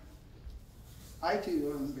 then I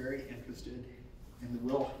too am very interested in the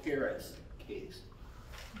Will Harris case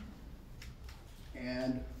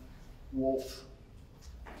and Wolfe's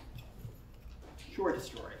short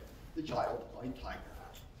story, The Child Blind Tiger.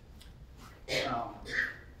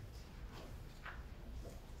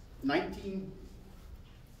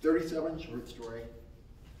 1937 short story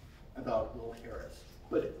about Will Harris.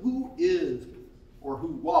 But who is, or who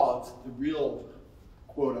was, the real,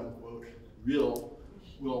 quote unquote, real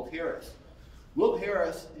Will Harris? Will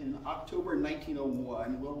Harris, in October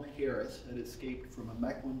 1901, Will Harris had escaped from a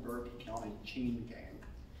Mecklenburg County chain gang,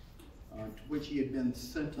 to which he had been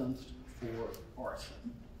sentenced for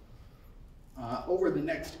arson. Over the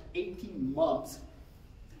next 18 months,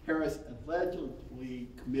 Harris allegedly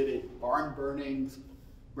committed barn burnings,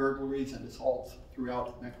 burglaries, and assaults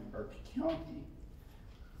throughout Mecklenburg County.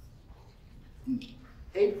 In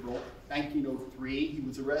April 1903, he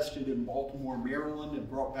was arrested in Baltimore, Maryland, and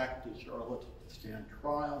brought back to Charlotte to stand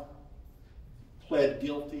trial. Pled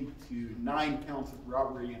guilty to 9 counts of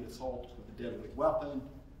robbery and assault with a deadly weapon,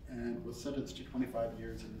 and was sentenced to 25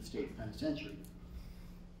 years in the state penitentiary.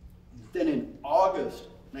 Then in August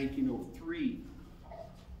 1903,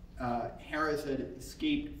 Harris had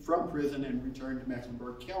escaped from prison and returned to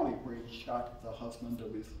Mecklenburg County, where he shot the husband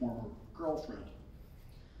of his former girlfriend.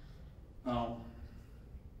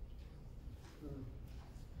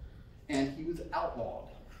 And he was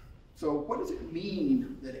outlawed. So what does it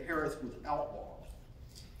mean that Harris was outlawed?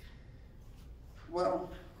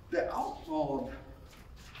 Well, the outlawed,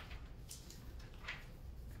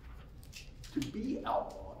 to be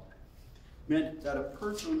outlawed, meant that a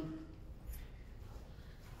person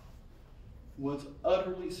was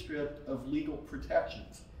utterly stripped of legal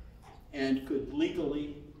protections and could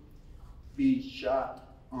legally be shot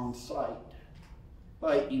on sight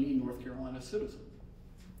by any North Carolina citizen.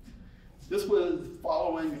 This was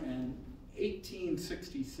following an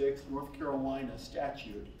 1866 North Carolina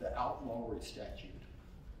statute, the outlawry statute,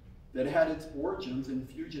 that had its origins in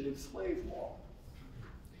fugitive slave law.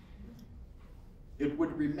 It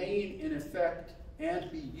would remain in effect and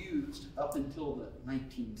be used up until the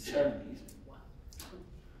 1970s.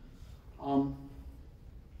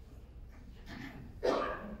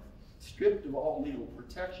 Stripped of all legal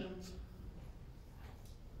protections,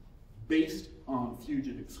 based on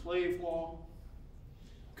fugitive slave law,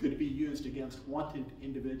 could be used against wanted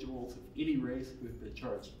individuals of any race who have been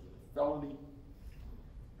charged with a felony,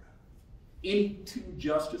 Any two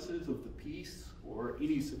justices of the peace or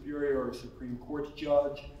any superior or Supreme Court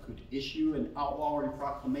judge could issue an outlawry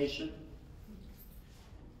proclamation,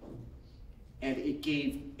 and it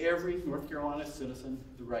gave every North Carolina citizen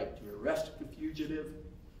the right to arrest the fugitive.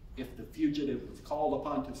 If the fugitive was called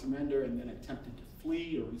upon to surrender and then attempted to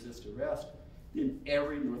flee or resist arrest, then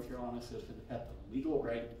every North Carolina citizen had the legal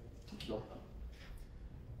right to kill them.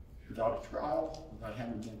 Without a trial, without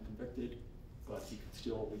having been convicted, but he could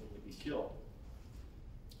still legally be killed.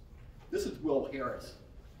 This is Will Harris,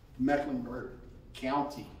 Mecklenburg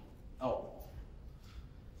County outlaw.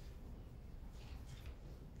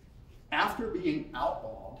 After being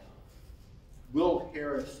outlawed, Will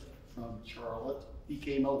Harris from Charlotte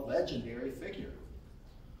became a legendary figure.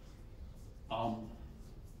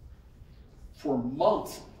 For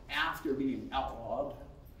months after being outlawed,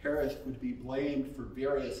 Harris would be blamed for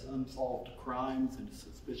various unsolved crimes and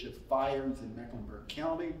suspicious fires in Mecklenburg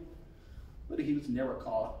County, but he was never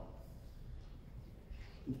caught.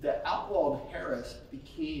 The outlawed Harris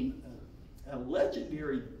became a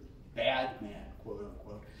legendary bad man, quote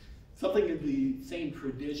unquote. Something in the same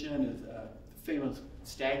tradition as the famous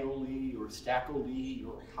Staggerly or Stackley,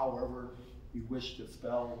 or however you wish to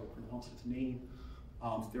spell or pronounce his name.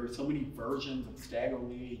 There are so many versions of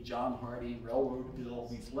Staggerly, John Hardy, Railroad Bill,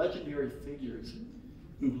 these legendary figures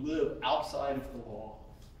who live outside of the law.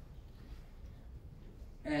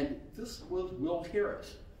 And this was Will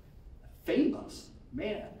Harris, a famous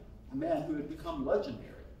man, a man who had become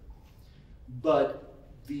legendary. But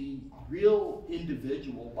the real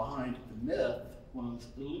individual behind the myth was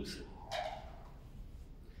elusive.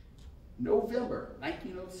 November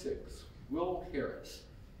 1906, Will Harris.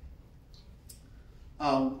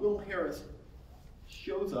 Will Harris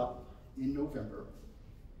shows up in November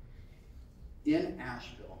in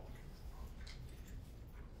Asheville,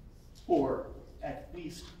 or at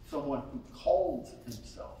least someone who calls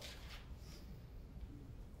himself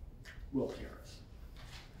Will Harris.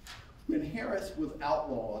 When Harris was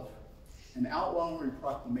outlawed, an outlawry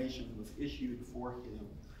proclamation was issued for him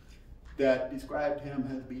that described him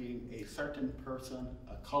as being a certain person,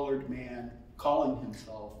 a colored man, calling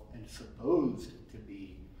himself and supposed to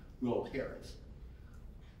be Will Harris.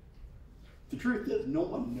 The truth is, no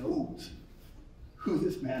one knows who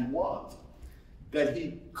this man was. That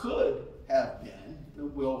he could have been the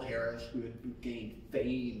Will Harris who had gained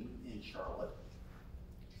fame in Charlotte.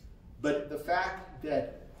 But the fact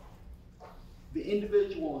that the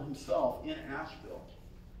individual himself in Asheville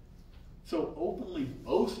so openly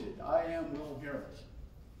boasted, "I am Will Harris,"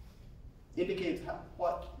 indicates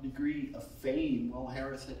what degree of fame Will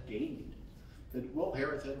Harris had gained. That Will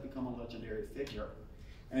Harris had become a legendary figure.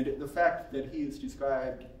 And the fact that he is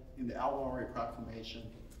described in the outlawry proclamation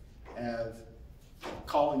as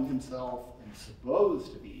calling himself and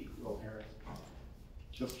supposed to be Will Harris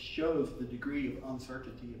just shows the degree of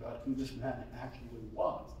uncertainty about who this man actually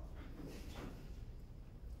was.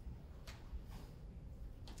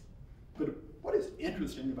 But what is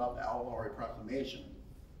interesting about the outlawry proclamation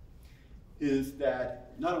is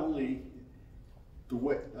that not only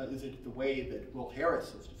is it the way that Will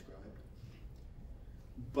Harris is described,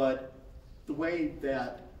 but the way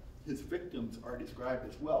that his victims are described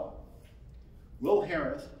as well. Will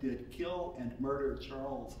Harris did kill and murder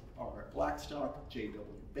Charles R. Blackstock, J.W.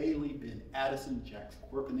 Bailey, Ben Addison, Jack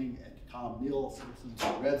Scorpening, and Tom Mills, citizens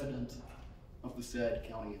and residents of the said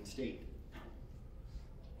county and state.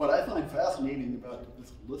 What I find fascinating about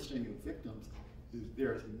this listing of victims is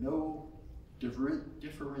there is no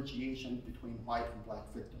differentiation between white and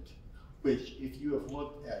black victims, which, if you have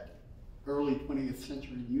looked at early 20th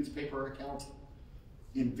century newspaper accounts,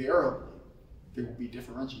 invariably they will be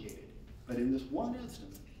differentiated. But in this one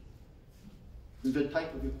instance, there's a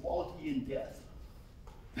type of equality in death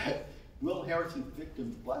that Will Harris's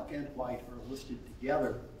victims, black and white, are listed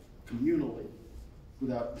together communally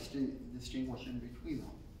without distinguishing between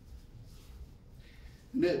them.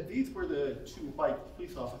 And these were the two white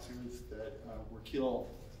police officers that were killed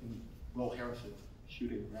in Will Harris's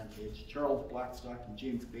shooting rampage, Charles Blackstock and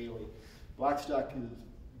James Bailey. Blackstock is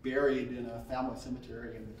buried in a family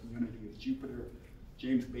cemetery in the community of Jupiter.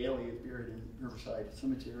 James Bailey is buried in Riverside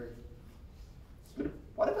Cemetery. But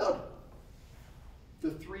what about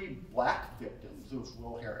the three black victims of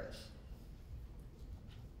Will Harris?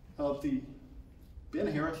 Of the Ben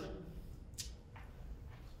Harrison,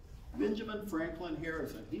 Benjamin Franklin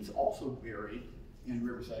Harrison, he's also buried in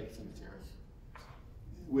Riverside Cemetery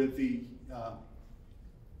with the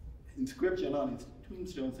inscription on his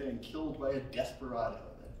tombstone saying, "Killed by a desperado."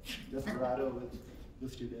 The desperado is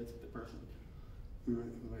listed as the person who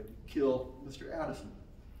had killed Mr. Addison.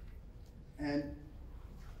 And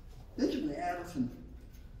Benjamin Harrison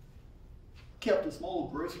kept a small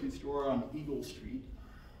grocery store on Eagle Street,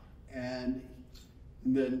 and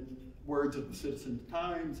in the words of the Citizen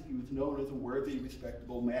Times, he was known as a worthy,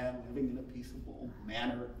 respectable man living in a peaceable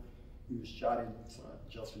manner. He was shot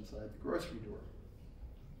just inside the grocery door.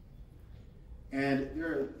 And there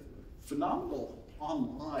are phenomenal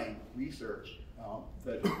online research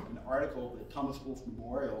that an article that Thomas Wolfe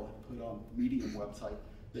Memorial had put on the Medium website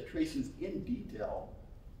that traces in detail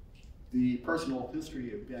the personal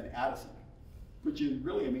history of Ben Addison, which is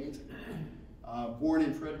really amazing. Born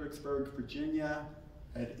in Fredericksburg, Virginia,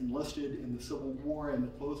 had enlisted in the Civil War in the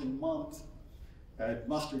closing months, had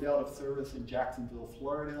mustered out of service in Jacksonville,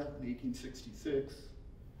 Florida in 1866,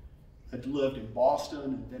 had lived in Boston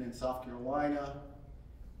and then in South Carolina.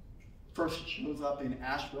 First shows up in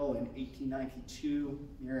Asheville in 1892,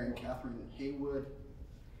 marrying Catherine Haywood,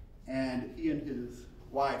 and he and his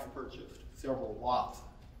wife purchased several lots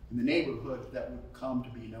in the neighborhood that would come to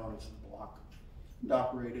be known as the Block, and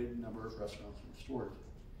operated a number of restaurants and stores.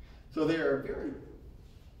 So they are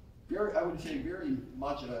I would say, very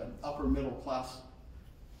much an upper middle class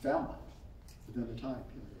family within the time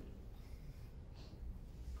period.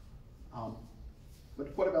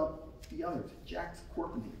 But what about the others? Jack's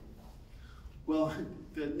Corpening. Well,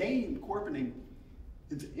 the name Corpening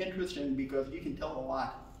is interesting because you can tell a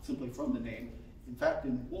lot simply from the name. In fact,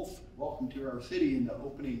 in Wolfe's Welcome to Our City, in the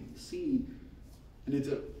opening scene, and it's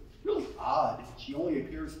really odd, she only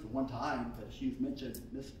appears the one time that she's mentioned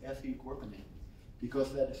Miss Effie Corpening,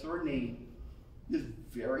 because that surname is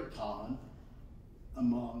very common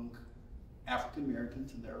among African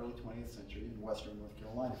Americans in the early 20th century in Western North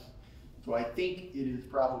Carolina. So I think it is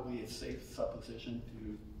probably a safe supposition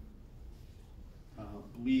to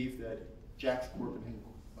believe that Jack Corpening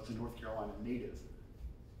was a North Carolina native.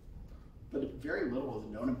 But very little is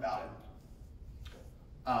known about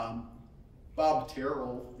him. Bob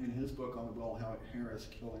Terrell, in his book on the Will Harris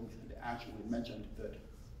killings, had actually mentioned that,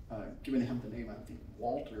 given him the name, I think,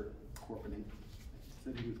 Walter Corpening. He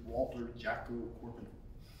said he was Walter Jacko Corpening.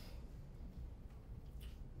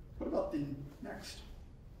 What about the next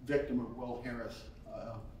victim of Will Harris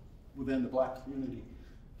within the black community?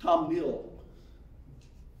 Tom Neal.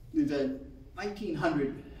 There's a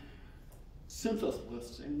 1900 census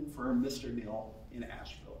listing for Mr. Neal in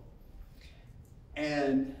Asheville.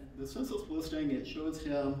 And the census listing, it shows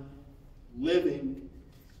him living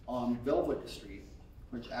on Velvet Street,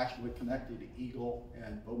 which actually connected Eagle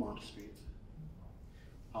and Beaumont Streets,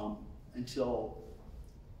 until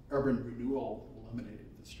urban renewal eliminated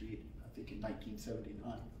the street, I think in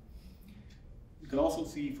 1979. You can also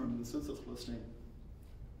see from the census listing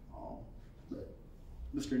that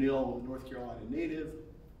Mr. Neal was a North Carolina native.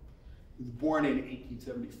 He was born in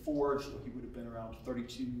 1874, so he would have been around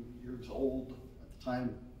 32 years old at the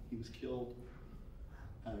time he was killed.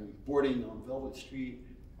 He was boarding on Velvet Street,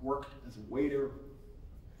 worked as a waiter,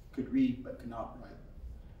 could read but could not write.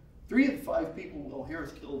 3 of the 5 people Will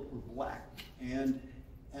Harris killed were black, and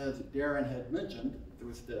as Darin had mentioned, there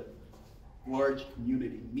was the large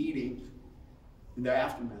community meeting in the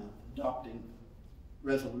aftermath adopting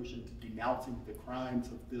resolutions denouncing the crimes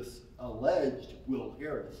of this alleged Will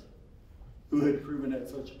Harris, who had proven at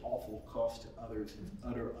such awful cost to others his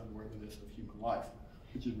utter unworthiness of human life,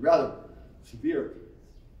 which is rather severe.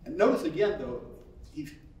 And notice again, though,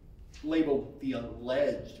 he's labeled the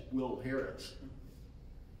alleged Will Harris.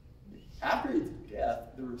 After his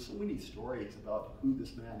death, there were so many stories about who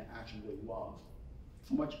this man actually was,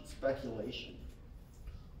 so much speculation.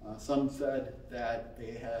 Some said that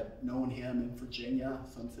they had known him in Virginia.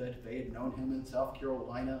 Some said they had known him in South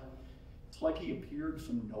Carolina. It's like he appeared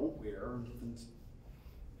from nowhere and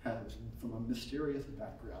has from a mysterious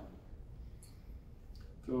background.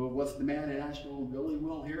 So was the man in Asheville really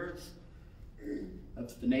Will Harris?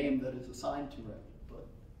 That's the name that is assigned to it, but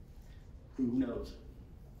who knows?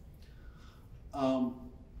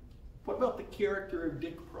 What about the character of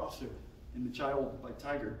Dick Prosser in The Child by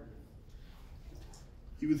Tiger?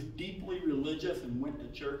 He was deeply religious and went to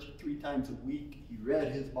church 3 times a week. He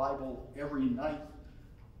read his Bible every night.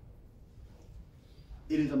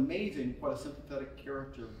 It is amazing what a sympathetic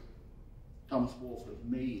character Thomas Wolfe has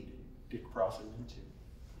made Dick Prosser into.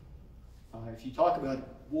 If you talk about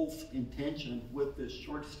Wolfe's intention with this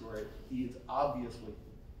short story, he is obviously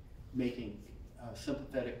making a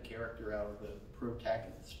sympathetic character out of the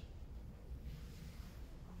protagonist.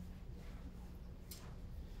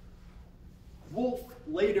 Wolfe,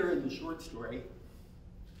 later in the short story,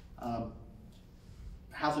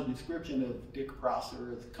 has a description of Dick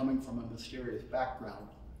Prosser as coming from a mysterious background.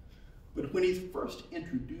 But when he's first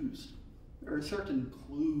introduced, there are certain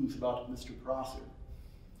clues about Mr. Prosser.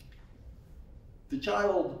 The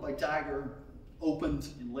Child by Tiger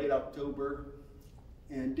opens in late October,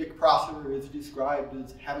 and Dick Prosser is described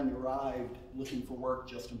as having arrived looking for work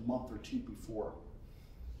just a month or two before,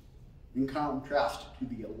 in contrast to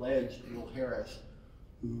the alleged Will Harris,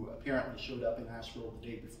 who apparently showed up in Asheville the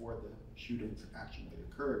day before the shootings actually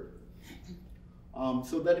occurred.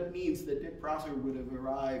 So that it means that Dick Prosser would have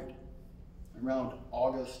arrived around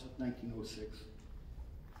August of 1906.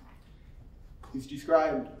 He's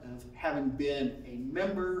described as having been a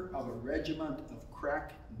member of a regiment of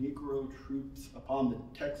crack Negro troops upon the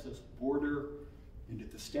Texas border, and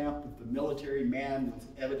that the stamp of the military man was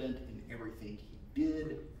evident in everything he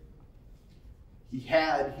did. He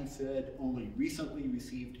had, he said, only recently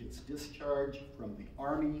received his discharge from the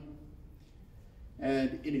Army,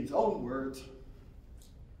 and in his own words,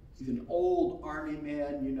 he's an old Army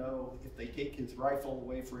man, you know, if they take his rifle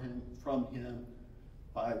away from him,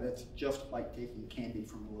 that's just like taking candy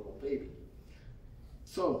from a little baby.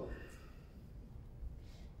 So,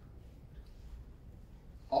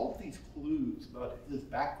 all of these clues about his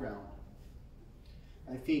background,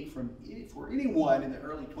 I think for anyone in the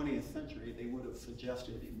early 20th century, they would have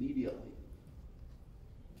suggested immediately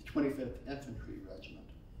the 25th Infantry Regiment,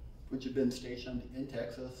 which had been stationed in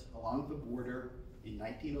Texas along the border in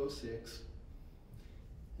 1906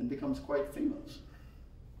 and becomes quite famous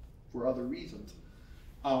for other reasons.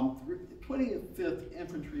 The 25th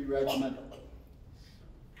Infantry Regiment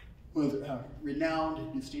was a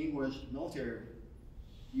renowned, distinguished military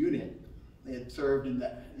unit. They had served in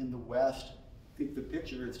the West. I think the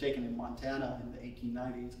picture is taken in Montana in the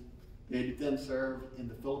 1890s. They had then served in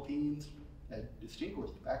the Philippines, had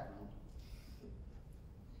distinguished background.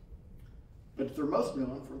 But they're most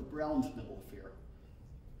known for the Brownsville affair,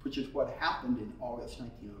 which is what happened in August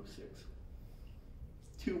 1906,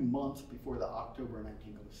 2 months before the October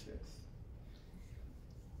 1906.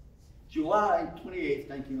 July 28,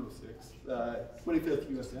 1906,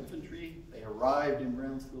 25th U.S. Infantry, they arrived in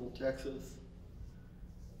Brownsville, Texas.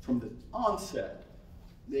 From the onset,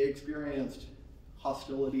 they experienced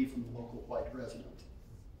hostility from the local white residents.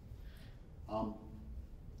 The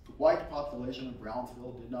white population of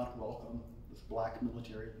Brownsville did not welcome this black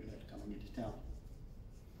military unit coming into town.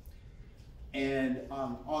 And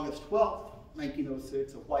on August 12th,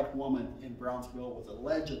 1906, a white woman in Brownsville was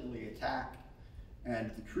allegedly attacked,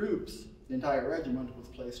 and the troops, the entire regiment, was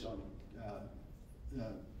placed on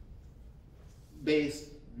base,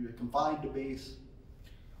 confined to base.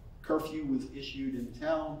 Curfew was issued in the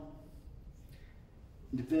town.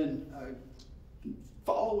 And then the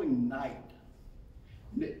following night,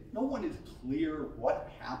 no one is clear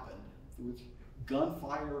what happened. There was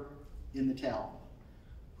gunfire in the town,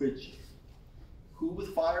 who was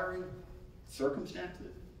firing,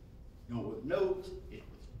 circumstances, no one knows. It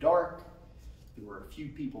was dark. There were a few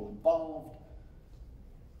people involved.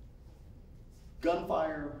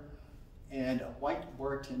 Gunfire, and a white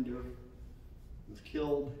bartender was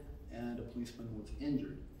killed, and a policeman was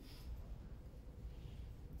injured.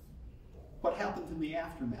 What happens in the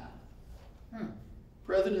aftermath?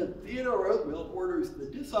 President Theodore Roosevelt orders the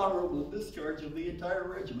dishonorable discharge of the entire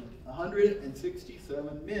regiment,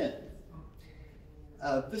 167 men.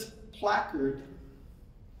 This placard,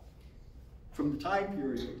 from the time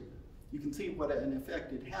period, you can see what an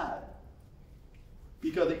effect it had.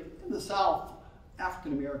 Because in the South,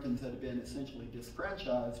 African Americans had been essentially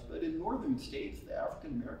disfranchised, but in northern states, the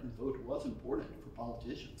African American vote was important for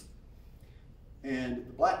politicians. And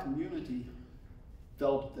the black community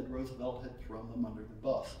felt that Roosevelt had thrown them under the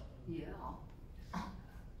bus. Yeah.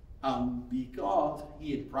 Because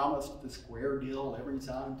he had promised the square deal every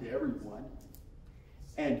time to everyone.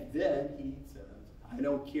 And then he said, I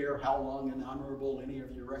don't care how long and honorable any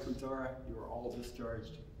of your records are, you're all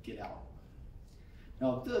discharged, get out.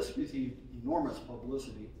 Now this received enormous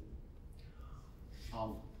publicity.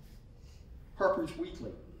 Harper's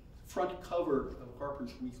Weekly, front cover of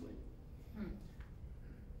Harper's Weekly.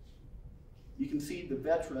 You can see the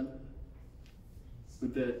veteran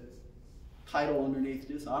with the title underneath,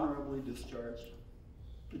 dishonorably discharged.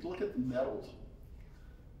 But look at the medals.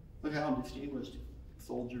 Look how distinguished the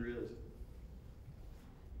soldier is.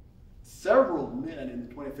 Several men in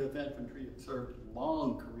the 25th Infantry have served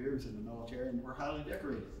long careers in the military and were highly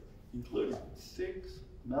decorated, including 6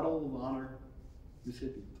 Medal of Honor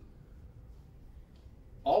recipients.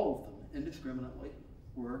 All of them, indiscriminately,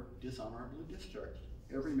 were dishonorably discharged,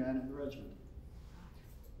 every man in the regiment.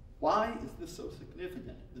 Why is this so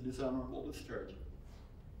significant, the dishonorable discharge?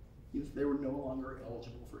 Because they were no longer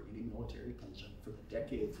eligible for any military pension for the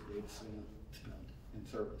decades that they'd spent in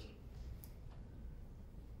service.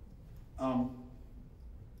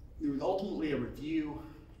 There was ultimately a review,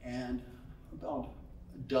 and about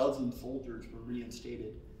a dozen soldiers were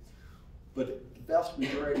reinstated, but the vast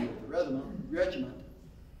majority of the regiment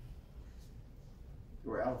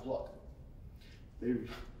were out of luck. In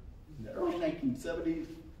the early 1970s,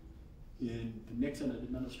 in the Nixon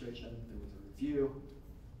administration, there was a review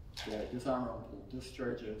that dishonorable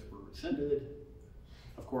discharges were rescinded.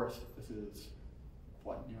 Of course, this is,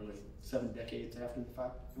 what, nearly 7 decades after the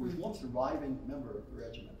fact. There was one surviving member of the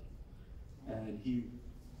regiment, and he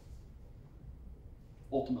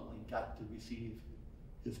ultimately got to receive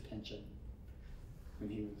his pension when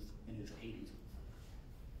he was in his 80s.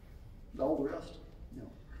 But all the rest, no.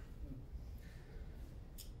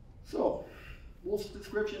 So, Wolfe's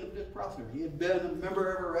description of Dick Prosser: he had been a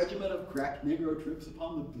member of a regiment of crack Negro troops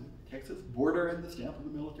upon the Texas border, and the stamp of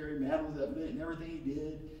the military man was evident in everything he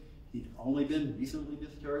did. He'd only been recently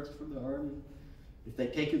discharged from the army. If they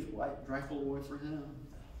take his rifle away from him,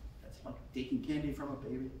 that's like taking candy from a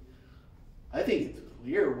baby. I think it's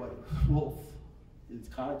clear what Wolfe is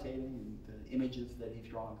connotating in the images that he's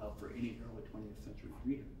drawing up for any early 20th century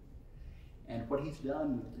reader. And what he's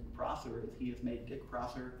done with Dick Prosser is he has made Dick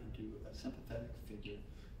Prosser into a sympathetic figure,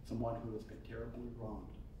 someone who has been terribly wronged.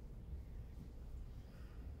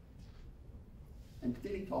 And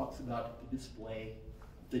then he talks about the display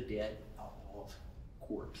of the dead outlaw's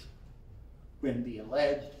corpse, when the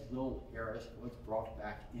alleged Will Harris was brought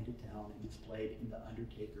back into town and displayed in the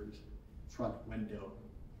undertaker's front window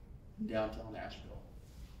in downtown Asheville.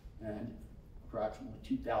 And approximately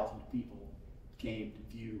 2,000 people came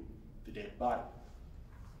to view the dead body.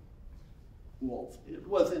 Wolfe: it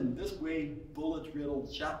was in this way,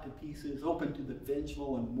 bullet-riddled, shot to pieces, open to the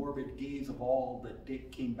vengeful and morbid gaze of all, that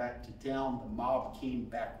Dick came back to town. The mob came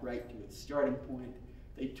back right to its starting point.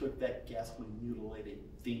 They took that ghastly, mutilated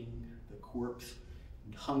thing, the corpse,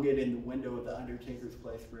 and hung it in the window of the undertaker's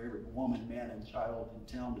place for every woman, man, and child in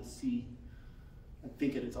town to see. I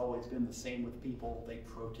think it has always been the same with people. They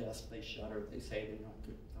protest, they shudder, they say they won't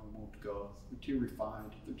go. They're too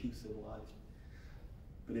refined, they're too civilized.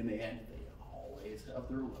 But in the end, they always have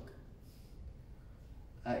their look.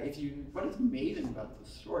 What is amazing about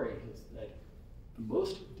this story is that the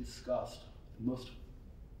most disgust, the most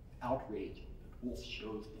outrage that Wolfe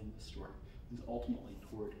shows in the story is ultimately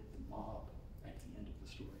toward the mob at the end of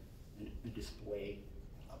the story, and the display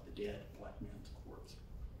of the dead black man's corpse.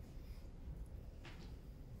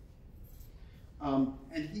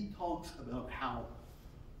 And he talks about how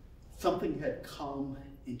something had come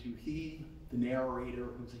into the narrator,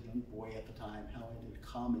 who was a young boy at the time, how it had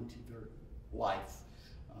come into their life,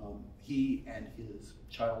 he and his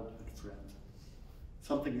childhood friends.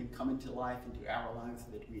 Something had come into life, into our lives,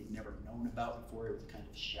 that we had never known about before. It was a kind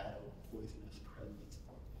of shadow, poisonous presence.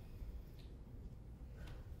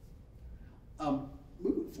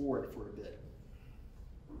 Moving forward for a bit.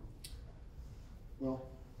 Well,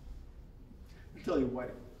 I'll tell you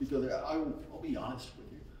what, because I'll be honest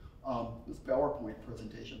with you. This PowerPoint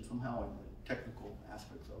presentation, somehow in the technical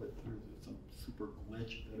aspects of it, there's some super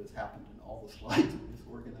glitch that has happened in all the slides are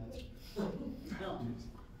disorganized.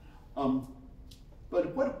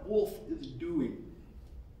 But what Wolfe is doing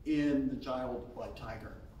in The Child by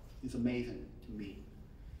Tiger is amazing to me,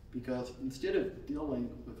 because instead of dealing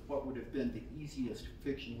with what would have been the easiest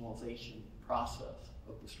fictionalization process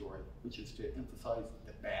of the story, which is to emphasize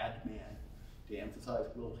the bad man, to emphasize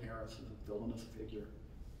Will Harris as a villainous figure,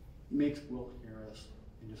 he makes Will Harris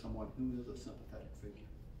into someone who is a sympathetic figure.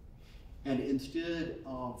 And instead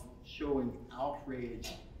of showing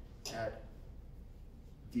outrage at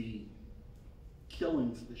the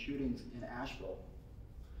killings, the shootings in Asheville,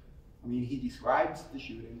 I mean, he describes the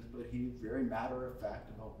shootings, but he's very matter-of-fact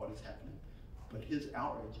about what is happening. But his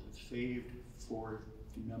outrage is saved for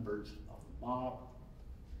the members of the mob,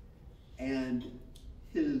 and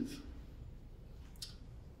his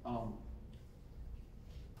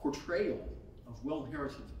portrayal of Will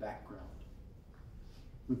Harris's background,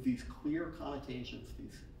 with these clear connotations,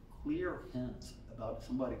 these clear hints about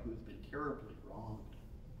somebody who's been terribly wronged,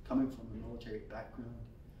 coming from a military background,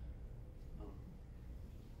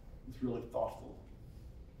 is really thoughtful.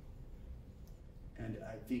 And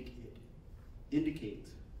I think it indicates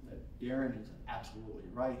that Darin is absolutely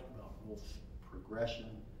right about Wolfe's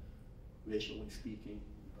progression, racially speaking,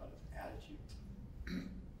 about his attitudes.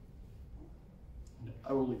 And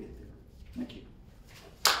I will leave it there. Thank you.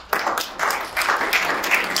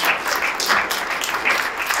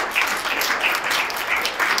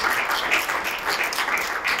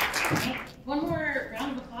 One more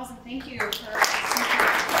round of applause and thank you for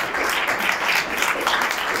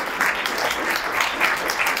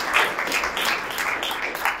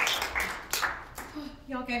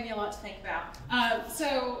y'all gave me a lot to think about.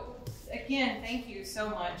 So again, again, thank you so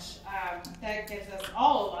much. That gives us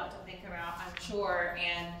all a lot to think about, I'm sure.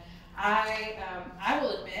 And I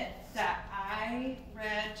will admit that I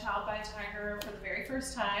read Child by Tiger for the very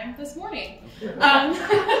first time this morning.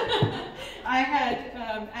 I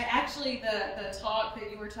actually the talk that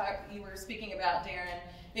you were speaking about, Darin.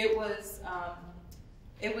 It was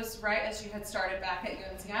right as you had started back at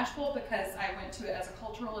UNC Asheville, because I went to it as a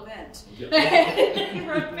cultural event. Yep. You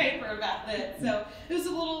wrote a paper about it, so it was a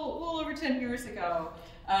little over 10 years ago.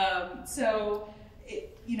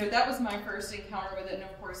 That was my first encounter with it, and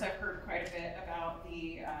of course I've heard quite a bit about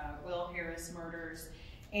the Will Harris murders.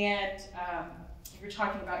 And you were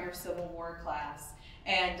talking about your Civil War class,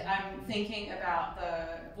 and I'm thinking about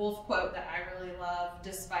the Wolfe quote that I really love,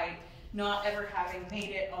 despite not ever having made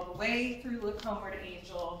it all the way through Look Homeward,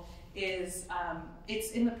 Angel, is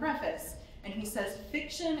it's in the preface, and he says,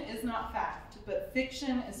 "Fiction is not fact, but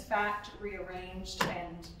fiction is fact rearranged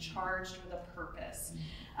and charged with a purpose."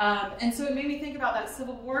 And so it made me think about that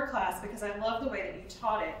Civil War class, because I love the way that you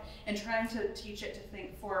taught it, and trying to teach it to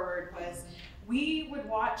think forward was, we would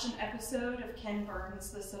watch an episode of Ken Burns'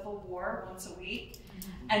 The Civil War once a week,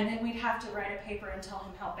 and then we'd have to write a paper and tell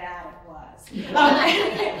him how bad it was.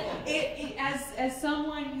 As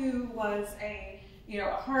someone who was a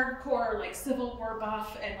hardcore Civil War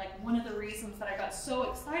buff, and one of the reasons that I got so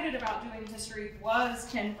excited about doing history was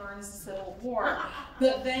Ken Burns' Civil War,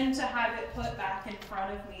 but then to have it put back in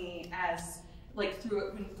front of me as going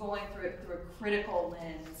through it through a critical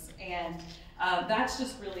lens, and that's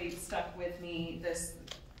just really stuck with me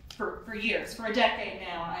for years, for a decade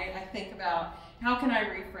now. I think about, how can I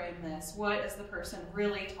reframe this? What is the person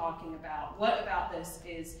really talking about? What about this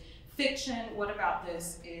is fiction? What about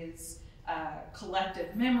this is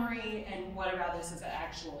collective memory? And what about this is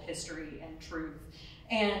actual history and truth?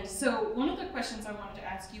 And so one of the questions I wanted to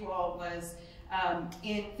ask you all was,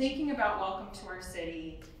 in thinking about Welcome to Our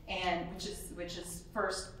City, and which is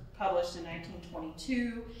first published in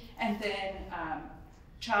 1922, and then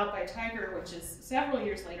Child by Tiger, which is several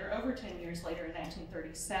years later, over 10 years later, in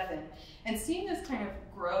 1937, and seeing this kind of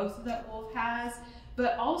growth that Wolfe has,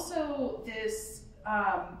 but also this,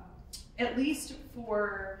 at least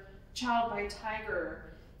for Child by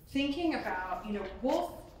Tiger, thinking about,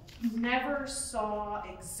 Wolfe never saw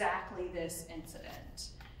exactly this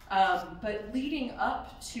incident, but leading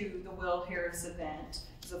up to the Will Harris event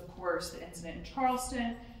is, of course, the incident in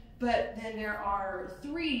Charleston. But then there are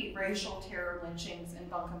 3 racial terror lynchings in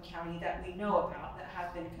Buncombe County that we know about, that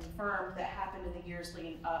have been confirmed, that happened in the years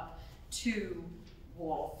leading up to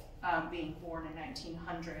Wolfe being born in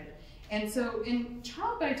 1900. And so in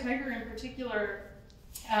Child by Tiger in particular,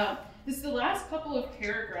 this is the last couple of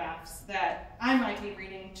paragraphs that I might be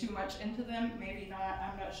reading too much into them, maybe not,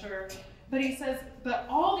 I'm not sure. But he says, "But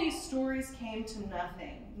all these stories came to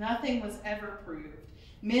nothing. Nothing was ever proved.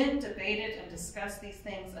 Men debated and discussed these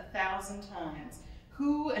things 1,000 times,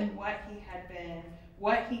 who and what he had been,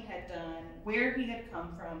 what he had done, where he had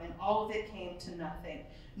come from, and all of it came to nothing.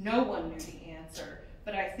 No one knew the answer,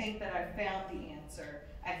 but I think that I found the answer.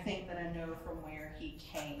 I think that I know from where he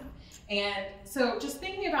came." And so just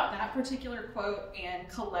thinking about that particular quote and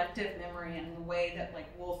collective memory, and the way that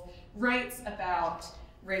Wolfe writes about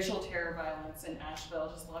racial terror violence in Asheville,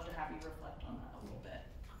 just love to have you reflect on that a little bit.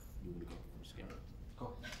 You want to go first, Karen?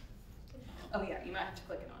 Go. Oh yeah, you might have to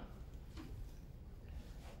click it on.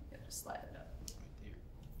 Yeah, just slide it up. Right there.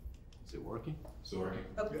 Is it working? It's working.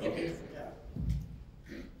 Oh, Okay.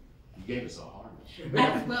 You gave us a hard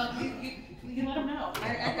one. Well, you let them know.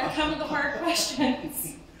 I come with the hard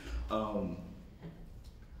questions.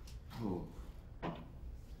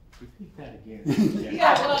 Repeat that again.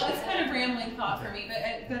 Yeah, well, it's kind of rambling thought for me,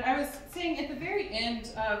 but I was saying at the very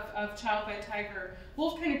end of Child by Tiger,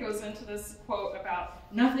 Wolfe kind of goes into this quote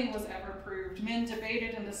about nothing was ever proved. Men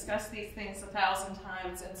debated and discussed these things 1,000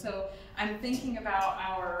 times, and so I'm thinking about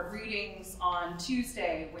our readings on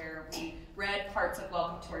Tuesday, where we read parts of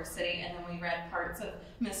Welcome to Our City, and then we read parts of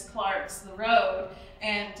Miss Clark's The Road,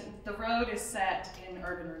 and The Road is set in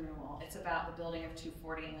urban renewal. It's about the building of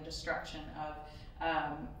 240 and the destruction of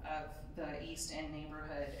the East End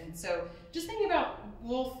neighborhood. And so just thinking about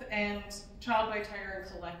Wolfe and Child by Tiger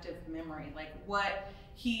and collective memory, what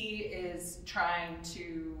he is trying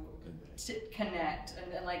to connect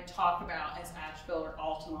and talk about as Asheville or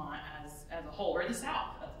Altamont as a whole, or the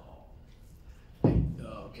South as a whole.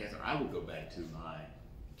 Catherine, I would go back to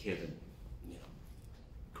Kevin,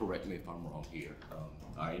 correct me if I'm wrong here,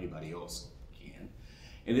 or anybody else can.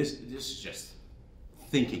 And this is just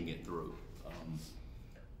thinking it through.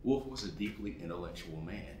 Wolfe was a deeply intellectual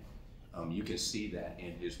man. You can see that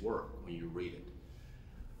in his work when you read it.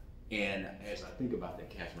 And as I think about that,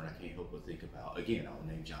 Catherine, I can't help but think about, again, I'll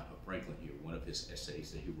name John Hope Franklin here, one of his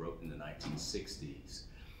essays that he wrote in the 1960s,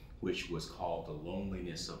 which was called The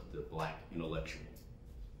Loneliness of the Black Intellectual.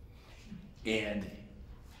 And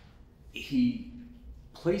he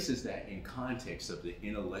places that in context of the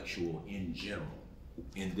intellectual in general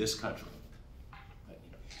in this country,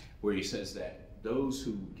 where he says that those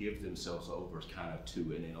who give themselves over kind of to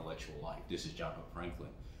an intellectual life, this is John Hope Franklin,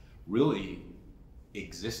 really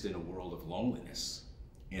exist in a world of loneliness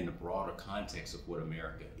in the broader context of what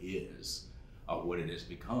America is, what it has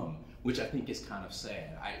become, which I think is kind of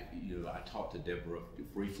sad. I talked to Deborah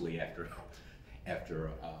briefly after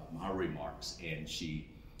my remarks, and she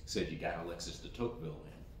said, "You got Alexis de Tocqueville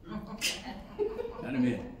in." And I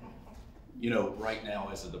mean, right now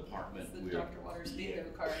as a department, we're Dr. Waters bingo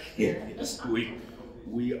card here. Yes,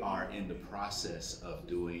 we are in the process of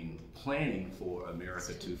planning for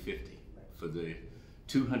America 250, for the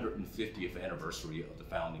 250th anniversary of the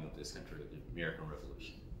founding of this country, of the American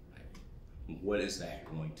Revolution. Right? What is that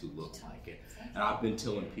going to look like? And I've been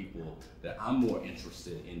telling people that I'm more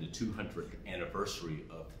interested in the 200th anniversary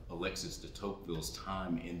of Alexis de Tocqueville's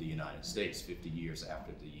time in the United States, 50 years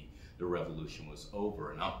after the revolution was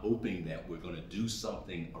over. And I'm hoping that we're going to do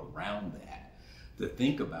something around that to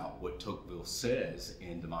think about what Tocqueville says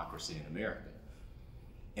in Democracy in America.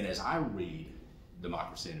 And as I read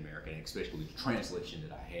Democracy in America, and especially the translation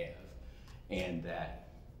that I have, and that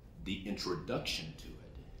the introduction to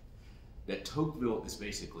it, that Tocqueville is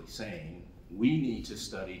basically saying, we need to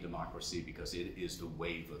study democracy because it is the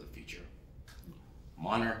wave of the future.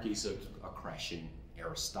 Monarchies are crashing,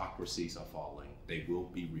 aristocracies are falling, they will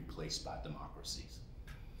be replaced by democracies.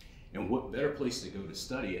 And what better place to go to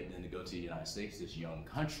study it than to go to the United States, this young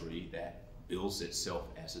country that bills itself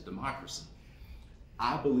as a democracy.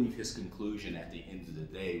 I believe his conclusion at the end of the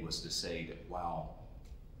day was to say that while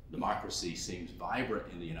democracy seems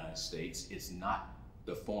vibrant in the United States, it's not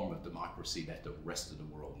the form of democracy that the rest of the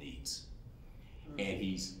world needs. And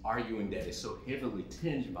he's arguing that it's so heavily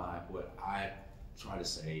tinged by what I try to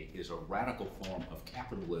say is a radical form of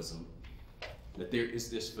capitalism, that there is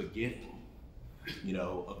this forgetting,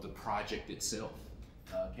 of the project itself.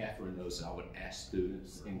 Catherine knows I would ask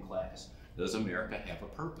students in class, does America have a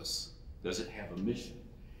purpose? Does it have a mission?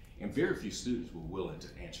 And very few students were willing to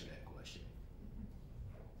answer that question,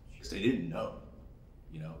 because they didn't know.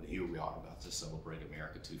 Here we are about to celebrate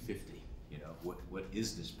America 250. What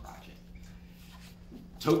is this project?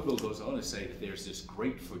 Tocqueville goes on to say that there's this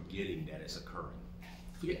great forgetting that is occurring.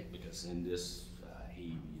 Forget, because in this,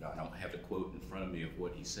 I don't have the quote in front of me of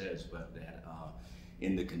what he says, but that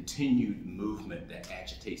in the continued movement that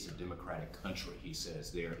agitates a democratic country, he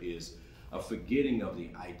says there is a forgetting of the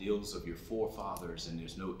ideals of your forefathers, and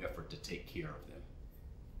there's no effort to take care of them.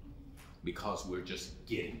 Because we're just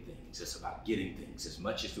getting things. It's about getting things as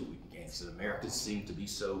much as we can. So Americans seem to be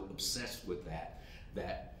so obsessed with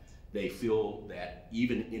that they feel that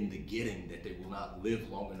even in the getting, that they will not live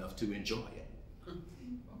long enough to enjoy it.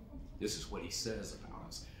 This is what he says about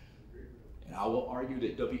us. And I will argue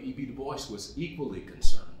that W.E.B. Du Bois was equally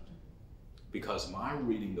concerned, because my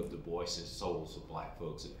reading of Du Bois's Souls of Black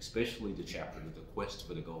Folks, and especially the chapter of The Quest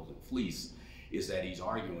for the Golden Fleece, is that he's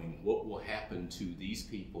arguing what will happen to these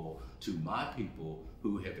people, to my people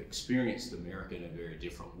who have experienced America in a very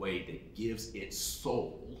different way, that gives it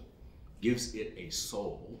a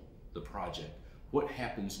soul, the project. What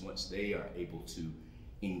happens once they are able to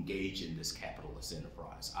engage in this capitalist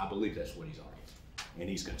enterprise? I believe that's what he's arguing, and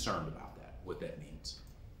he's concerned about that, what that means.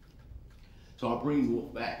 So I'll bring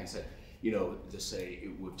Wolfe back and say, to say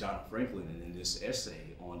with John Franklin and in this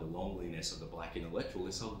essay on the loneliness of the Black intellectual,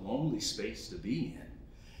 it's a lonely space to be in,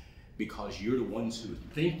 because you're the ones who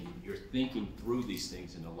are thinking. You're thinking through these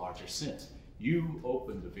things in a larger sense. You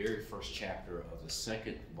opened the very first chapter of the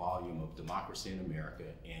second volume of Democracy in America,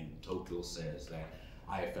 and Tocqueville says that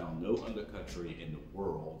I have found no other country in the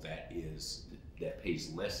world that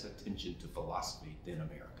pays less attention to philosophy than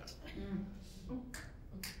America.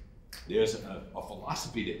 There's a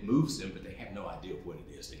philosophy that moves them, but they have no idea what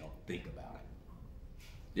it is. They don't think about it.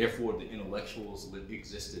 Therefore, the intellectuals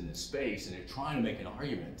exist in this space, and they're trying to make an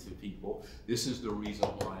argument to people. This is the reason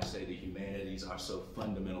why I say the humanities are so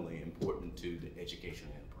fundamentally important to the education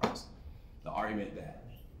enterprise. The argument that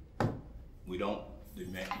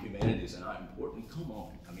the humanities are not important, come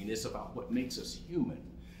on. I mean, it's about what makes us human,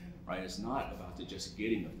 right? It's not about the just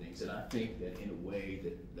getting of things. And I think that in a way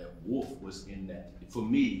that Wolfe was in that, for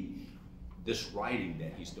me, this writing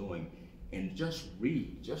that he's doing, and just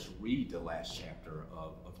read the last chapter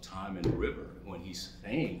of Time and the River, when he's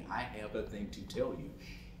saying, I have a thing to tell you.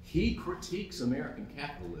 He critiques American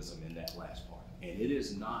capitalism in that last part, and it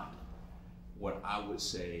is not what I would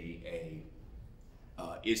say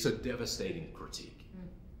it's a devastating critique.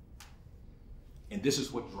 And this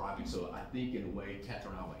is what driving. So I think in a way,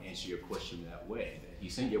 Catherine, I will answer your question that way. That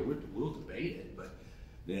he's saying, yeah, we'll debate it, but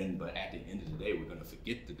at the end of the day, we're going to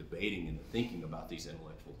forget the debating and the thinking about these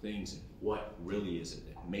intellectual things and what really is it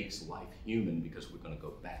that makes life human, because we're going to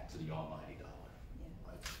go back to the almighty dollar.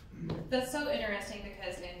 Yeah. That's so interesting,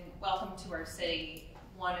 because in Welcome to Our City,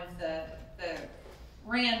 one of the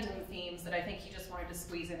random themes that I think he just wanted to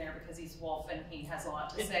squeeze in there because he's Wolfe and he has a lot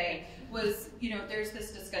to say was, there's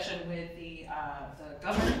this discussion with the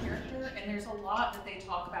governor character, and there's a lot that they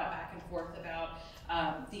talk about back and forth about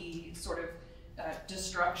the sort of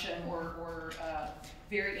destruction or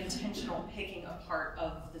very intentional picking apart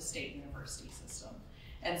of the state university system.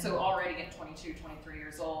 And so already at 22, 23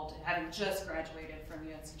 years old, having just graduated from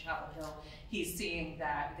UNC Chapel Hill, he's seeing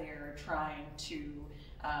that they're trying to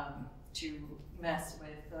mess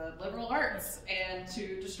with the liberal arts and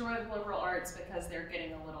to destroy the liberal arts because they're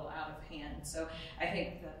getting a little out of hand. So I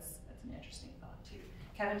think that's an interesting thought too.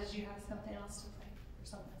 Kevin, did you have something else to say or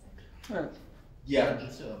something to say? Sure. Yeah,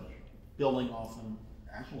 just building off on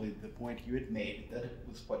actually the point you had made, that it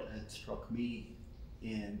was what had struck me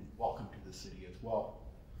in Welcome to the City as well.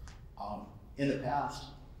 In the past,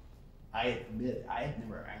 I admit I had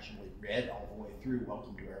never actually read all the way through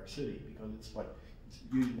Welcome to Our City, because it's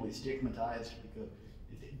usually stigmatized,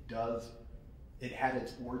 because it had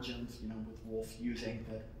its origins, with Wolfe using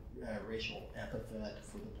the racial epithet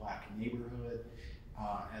for the black neighborhood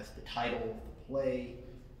as the title of the play.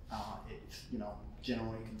 It's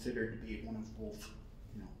generally considered to be one of Wolfe's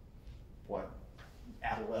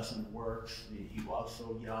adolescent works. He was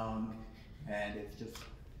so young, and it's just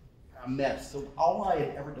a mess. So all I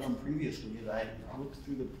had ever done previously is I looked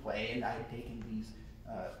through the play, and I had taken these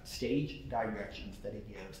stage directions that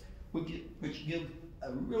he gives, which give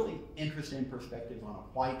a really interesting perspective on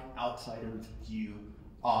a white outsider's view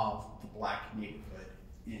of the black neighborhood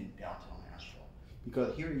in downtown Asheville.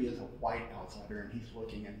 Because here he is, a white outsider, and he's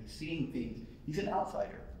looking and he's seeing things. He's an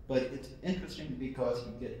outsider, but it's interesting because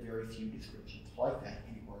you get very few descriptions like that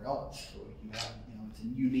anywhere else. So you have, it's a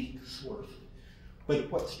unique source.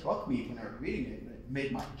 But what struck me when I was reading it, and it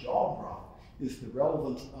made my jaw drop, is the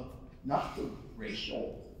relevance of not the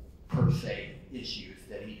racial per se issues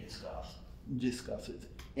that he discusses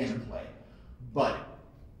in the play, but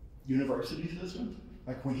university systems.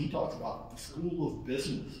 Like when he talks about the School of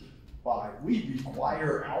Business, we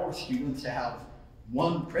require our students to have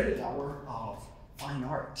 1 credit hour of fine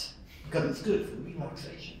arts because it's good for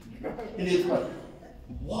relaxation. And it's like,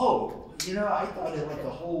 whoa, I thought the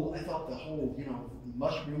whole,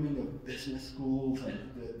 mushrooming of business schools and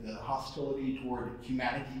the hostility toward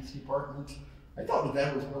humanities departments, I thought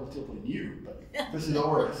that was relatively new, but this is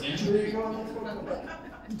over a century ago.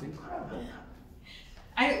 It's incredible.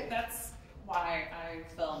 That's why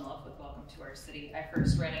I fell in love with Welcome to Our City. I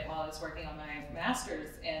first read it while I was working on my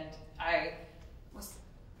master's, and I was,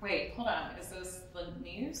 wait, hold on, is this the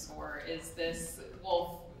news, or is this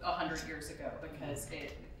Wolfe 100 years ago? Because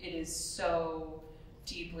it is so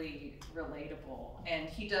deeply relatable, and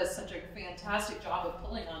he does such a fantastic job of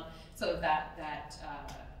pulling on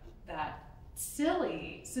that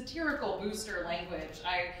silly satirical booster language.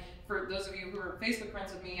 For those of you who are Facebook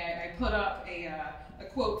friends with me, I put up a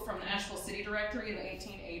quote from the Asheville City Directory in the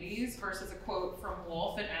 1880s versus a quote from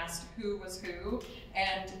Wolfe and asked who was who,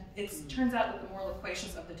 and it turns out that the more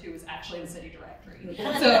loquacious of the two is actually the City Directory.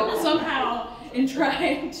 So somehow in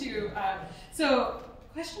trying to, so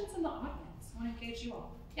questions in the audience, I want to engage you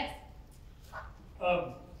all. Yes?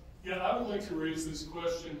 Yeah, I would like to raise this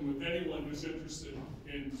question with anyone who's interested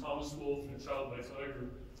in Thomas Wolfe and Child by Tiger.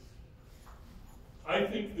 I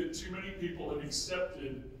think that too many people have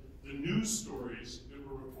accepted the news stories that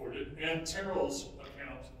were reported and Terrell's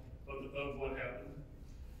account of what happened,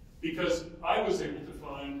 because I was able to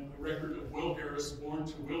find a record of Will Harris, born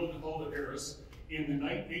to Will and Hulda Harris, in the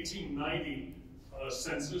 1890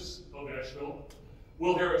 census of Asheville.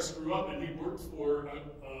 Will Harris grew up and he worked for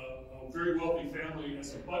a very wealthy family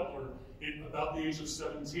as a butler about the age of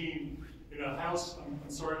 17 in a house, I'm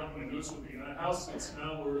sorry, I don't have my notes with me, in a house that's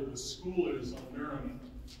now where the school is on Merriman.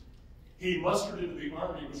 He mustered into the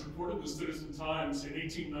Army, was reported in the Citizen Times in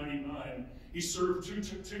 1899. He served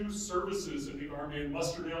two services in the Army and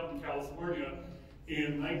mustered out in California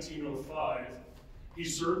in 1905. He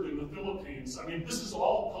served in the Philippines. I mean, this is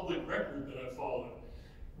all public record that I followed.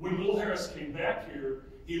 When Will Harris came back here,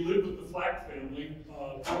 he lived with the Flack family.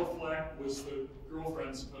 Jill Flack was the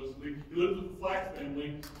girlfriend, supposedly. He lived with the Flack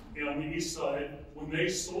family on the east side. When they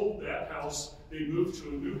sold that house, they moved to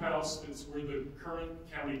a new house that's where the current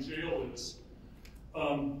county jail is.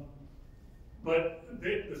 But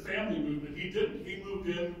the family moved, but he didn't. He moved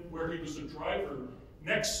in where he was a driver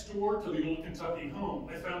next door to the Old Kentucky home.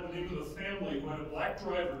 I found the name of the family who had a black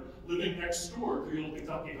driver living next door to the Old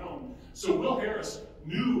Kentucky home. So Will Harris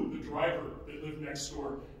knew the driver that lived next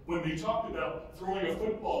door. When they talked about throwing a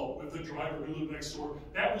football with the driver who lived next door,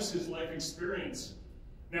 that was his life experience.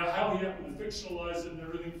 Now, how he happened to fictionalize it and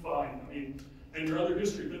everything, fine. I mean, and your other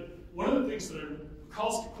history. But one of the things that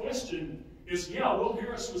calls to question is, yeah, Will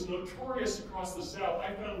Harris was notorious across the South.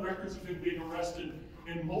 I found records of him being arrested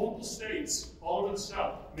in multiple states, all over the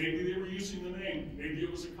South. Maybe they were using the name. Maybe it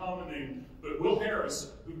was a common name. But Will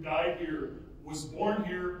Harris, who died here, was born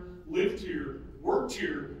here, lived here, worked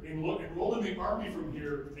here, enrolled in the Army from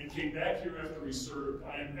here, and came back here after he served.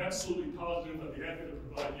 I am absolutely positive I'd be happy to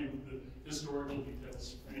provide you with the historical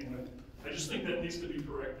details. Anyway, I just think that needs to be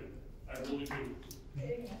corrected. I really do.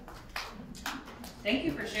 Thank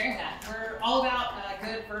you for sharing that. We're all about a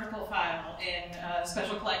good vertical file in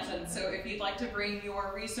special collections, so if you'd like to bring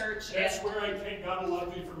your research... That's where I got a lot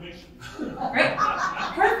of information. Great.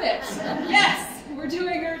 Perfect. Yes, we're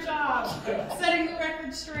doing our job, setting the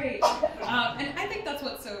record straight. And I think that's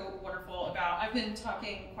what's so wonderful about... I've been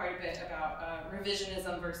talking quite a bit about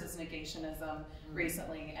revisionism versus negationism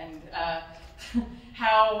recently, and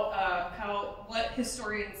what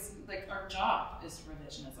historians... like, our job is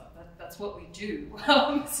revisionism. That's what we do.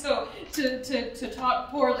 So to talk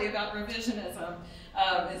poorly about revisionism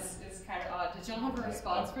is kind of odd. Did y'all have a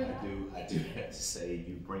response for that? I do have to say,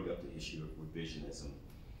 you bring up the issue of revisionism,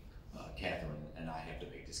 Catherine, and I have to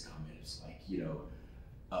make this comment. It's like,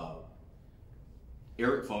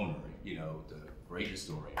 Eric Foner, the great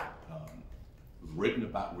historian, written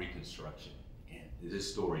about Reconstruction, and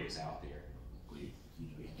this story is out there.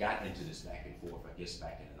 He got into this back and forth, I guess,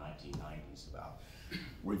 back in the 1990s about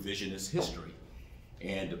revisionist history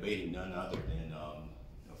and debating none other than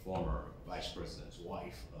the former vice president's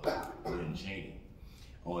wife, Lynn Cheney,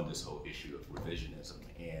 on this whole issue of revisionism.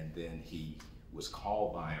 And then he was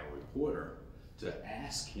called by a reporter to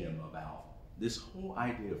ask him about this whole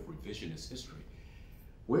idea of revisionist history.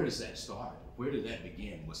 Where does that start? Where did that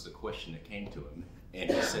begin? Was the question that came to him. And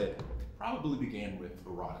he said, probably began with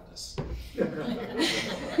Herodotus.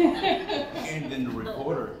 And then the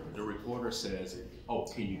reporter says, oh,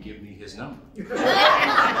 can you give me his number?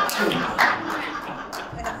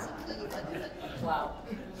 Wow.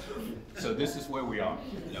 So this is where we are.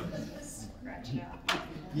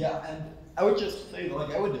 Yeah, and I would just say,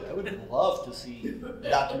 like, I would love to see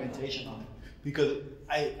documentation on it, because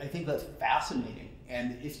I think that's fascinating.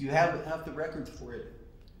 And if you have the records for it,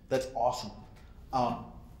 that's awesome.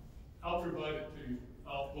 I'll provide it to you.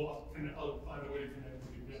 I'll find a way to connect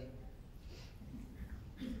with you again.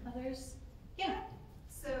 Others? Yeah.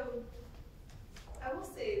 So, I will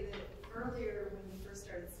say that earlier when you first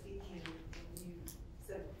started speaking, you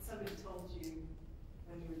said somebody told you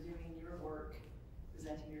when you were doing your work,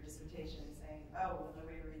 presenting your dissertation, saying, oh, well,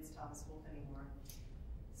 nobody reads Thomas Wolfe anymore.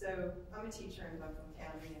 So, I'm a teacher in Buncombe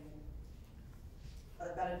County, and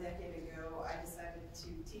about a decade ago, I decided to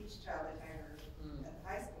teach child life at the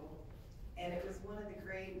high school. And it was one of the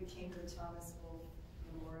great, we came to the Thomas Wolfe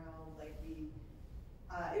Memorial,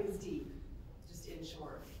 it was deep, just in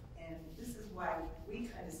short. And this is why we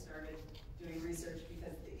kind of started doing research,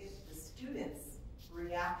 because the students'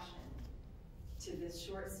 reaction to this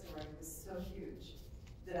short story was so huge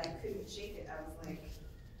that I couldn't shake it. I was like,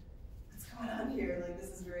 what's going on here? Like, this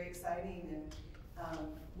is very exciting. And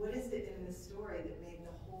what is it in this story that made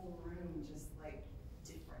the whole room just like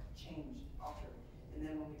different, changed, altered? And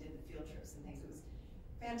then when we did the field trips and things, it was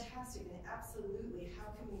fantastic. And absolutely,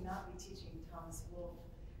 how can we not be teaching Thomas Wolfe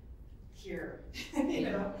here?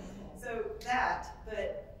 So that,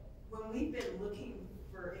 but when we've been looking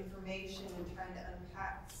for information and trying to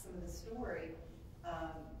unpack some of the story,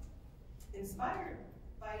 inspired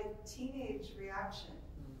by a teenage reaction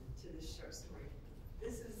to this short story.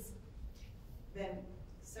 This has been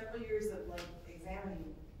several years of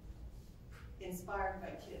examining, inspired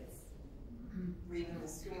by kids reading the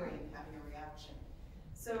story and having a reaction.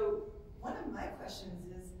 So one of my questions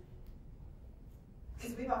is,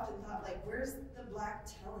 because we've often thought, where's the black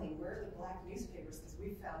telling? Where are the black newspapers? Because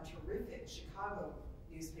we found terrific Chicago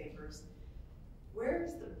newspapers.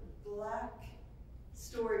 Where's the black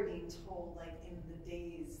story being told, in the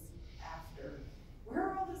days after? Where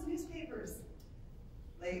are all those newspapers?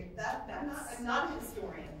 I'm not a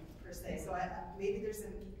historian per se, so maybe there's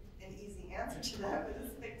an easy answer to that, but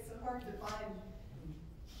it's so hard to find.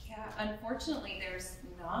 Yeah, unfortunately, there's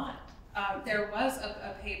not. There was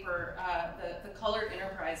a paper, the Colored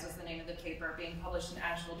Enterprise was the name of the paper, being published in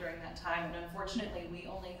Asheville during that time, and unfortunately we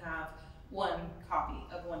only have one copy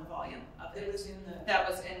of one volume of it. It was in the... That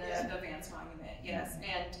was in the Vance Monument, yes.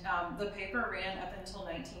 And the paper ran up until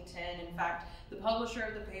 1910. In fact, the publisher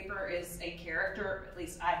of the paper is a character, at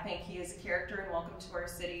least I think he is a character in Welcome to Our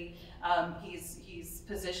City. He's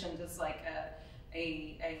positioned as like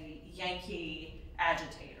a Yankee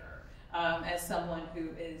agitator, as someone who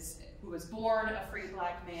was born a free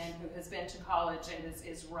black man who has been to college and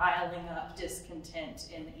is riling up discontent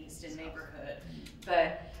in the Easton neighborhood.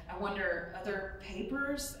 But I wonder, other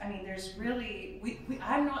papers? I mean, there's really,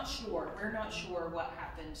 I'm not sure. We're not sure what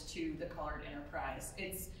happened to the Colored Enterprise.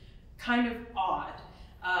 It's kind of odd.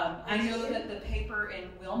 I know that the paper in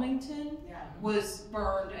Wilmington was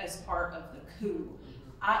burned as part of the coup.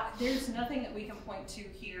 There's nothing that we can point to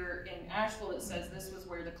here in Asheville that says this was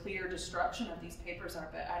where the clear destruction of these papers are,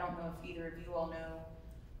 but I don't know if either of you all know.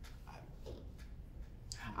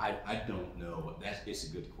 I don't know. It's a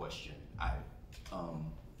good question. I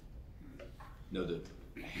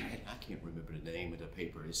can't remember the name of the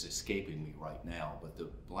paper. It's escaping me right now, but the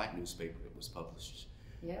black newspaper that was published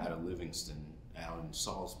out of Livingston, out in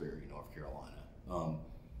Salisbury, North Carolina.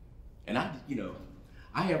 And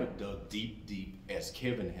I haven't dug deep as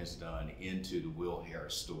Kevin has done into the Will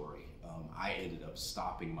Harris story. I ended up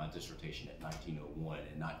stopping my dissertation at 1901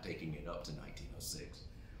 and not taking it up to 1906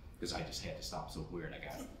 because I just had to stop somewhere, and I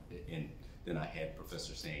got it. And then I had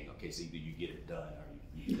professor saying, okay, so either you get it done or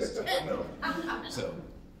you just go. So,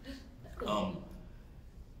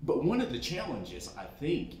 but one of the challenges, I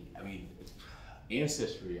mean,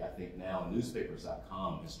 Ancestry, I think now,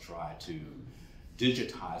 newspapers.com has tried to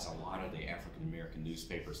digitize a lot of the African American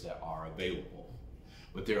newspapers that are available,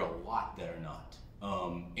 but there are a lot that are not.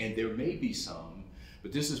 And there may be some,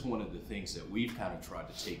 but this is one of the things that we've kind of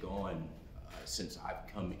tried to take on since I've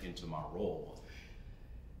come into my role,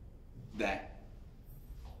 that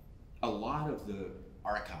a lot of the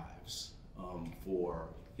archives for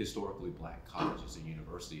historically black colleges and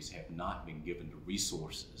universities have not been given the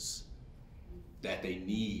resources that they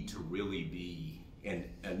need to really be, and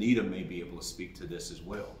Anita may be able to speak to this as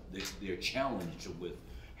well. They're challenged with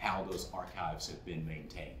how those archives have been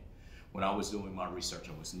maintained. When I was doing my research,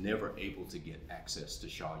 I was never able to get access to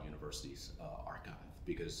Shaw University's archive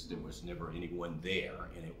because there was never anyone there,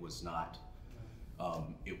 and it was not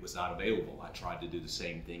available. I tried to do the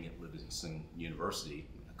same thing at Livingston University,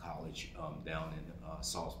 a college down in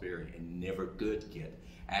Salisbury, and never could get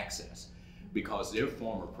access because their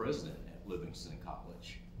former president at Livingston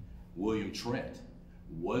College, William Trent,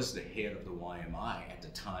 was the head of the YMI at the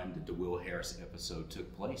time that the Will Harris episode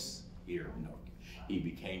took place here in North. He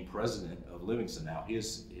became president of Livingston. Now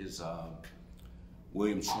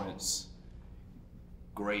William Trent's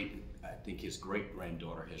his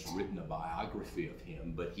great-granddaughter has written a biography of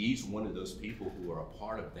him, but he's one of those people who are a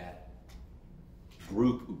part of that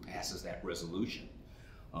group who passes that resolution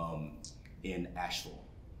in Asheville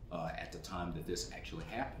at the time that this actually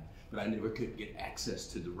happened. But I never could get access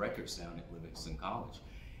to the records down at Livingston College.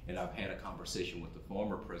 And I've had a conversation with the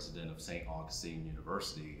former president of St. Augustine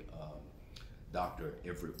University, Dr.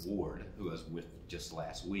 Everett Ward, who I was with just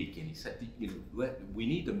last week, and he said, we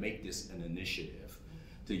need to make this an initiative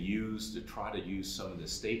to try to use some of the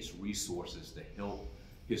state's resources to help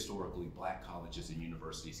historically black colleges and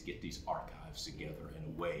universities get these archives together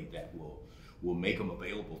in a way that will make them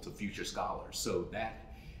available to future scholars. So that,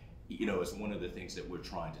 is one of the things that we're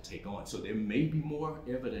trying to take on. So there may be more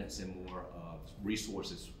evidence and more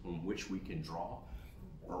resources from which we can draw.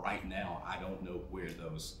 But right now, I don't know where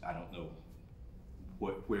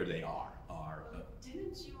where they are.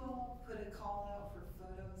 Didn't you all put a call out for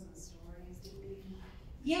photos and stories, didn't you?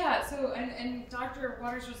 Yeah, so, and Dr.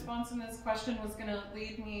 Waters' response in this question was going to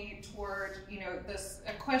lead me toward,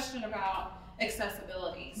 a question about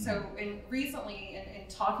accessibility. So recently in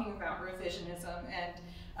talking about revisionism, and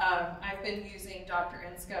I've been using Dr.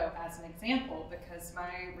 Ensko as an example because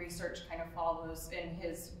my research kind of follows in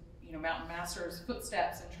his Mountain Master's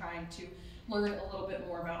footsteps and trying to learn a little bit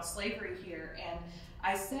more about slavery here. And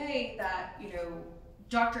I say that,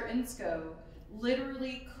 Dr. Ensko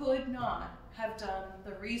literally could not have done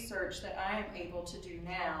the research that I am able to do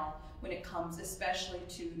now when it comes especially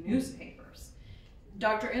to newspapers.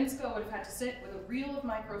 Dr. Ensko would have had to sit with a reel of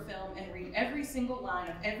microfilm and read every single line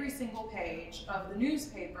of every single page of the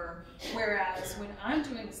newspaper, whereas when I'm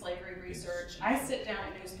doing slavery research, I sit down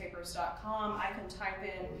at newspapers.com, I can type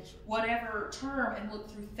in whatever term and look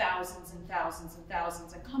through thousands and thousands and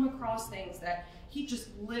thousands and come across things that he just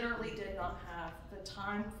literally did not have the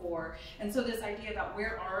time for. And so this idea about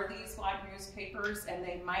where are these flag newspapers, and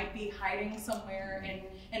they might be hiding somewhere in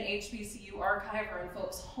an HBCU archive or in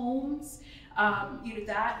folks' homes,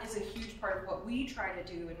 that is a huge part of what we try to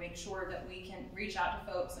do and make sure that we can reach out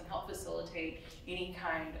to folks and help facilitate any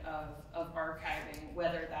kind of archiving,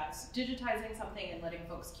 whether that's digitizing something and letting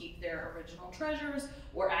folks keep their original treasures,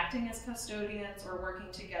 or acting as custodians, or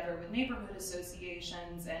working together with neighborhood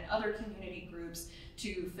associations and other community groups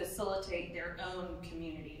to facilitate their own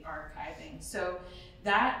community archiving. So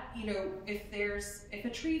that, if a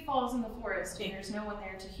tree falls in the forest and there's no one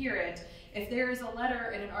there to hear it, if there is a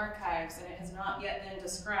letter in an archives and it has not yet been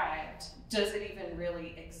described, does it even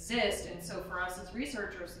really exist? And so for us as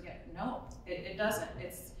researchers, no, it doesn't.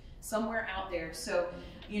 It's somewhere out there. So,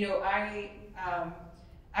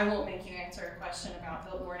 I won't make you answer a question about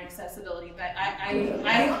Biltmore and accessibility, but I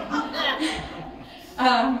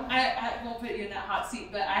won't put you in that hot seat,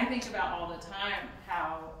 but I think about all the time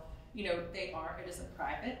how, it is a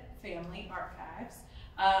private family archives.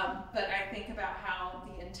 But I think about how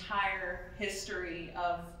the entire history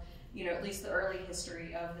of, at least the early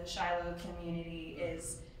history of the Shiloh community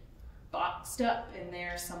is boxed up in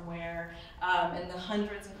there somewhere, and the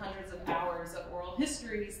hundreds and hundreds of hours of oral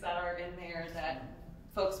histories that are in there that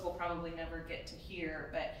folks will probably never get to hear.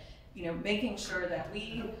 But making sure that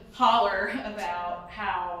we holler about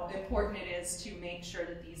how important it is to make sure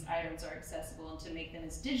that these items are accessible and to make them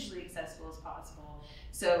as digitally accessible as possible.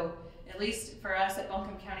 So at least for us at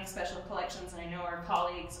Buncombe County Special Collections, and I know our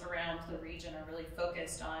colleagues around the region are really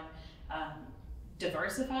focused on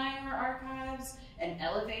diversifying our archives and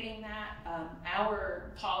elevating that.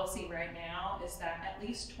 Our policy right now is that at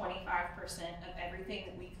least 25% of everything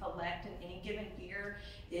that we collect in any given year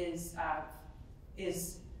is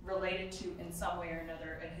related to, in some way or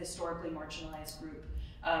another, a historically marginalized group.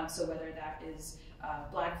 So whether that is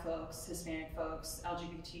Black folks, Hispanic folks,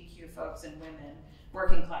 LGBTQ folks, and women,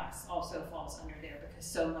 working class also falls under there, because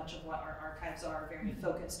so much of what our archives are very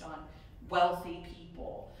focused on wealthy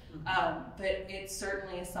people. But it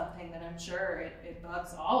certainly is something that I'm sure it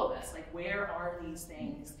bugs all of us. Like, where are these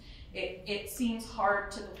things? It seems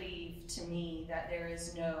hard to believe to me that there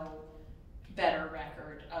is no better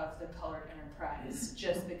record of the colored enterprise,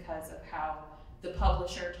 just because of how the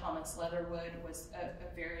publisher, Thomas Leatherwood, was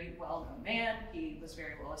a very well-known man. He was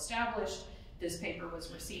very well established. This paper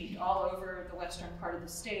was received all over the western part of the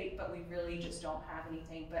state, but we really just don't have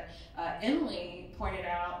anything. But Emily pointed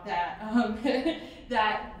out that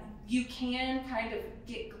that you can kind of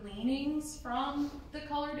get gleanings from the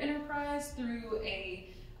colored enterprise through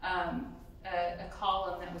a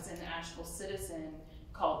column that was in the Asheville Citizen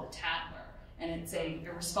called The Tattler, and it's a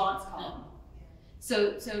response column.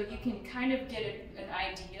 So you can kind of get an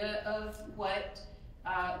idea of what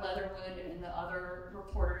Leatherwood and the other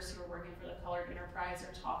reporters who are working for the colored enterprise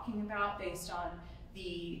are talking about based on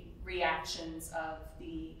the reactions of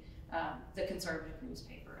the conservative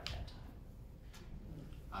newspaper at that time.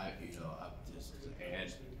 I just to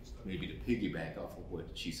add, maybe to piggyback off of what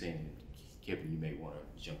she's saying, Kevin, you may want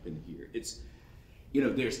to jump in here. It's,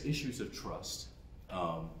 there's issues of trust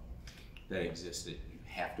that exist that you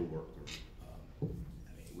have to work through.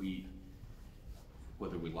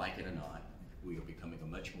 Whether we like it or not, we are becoming a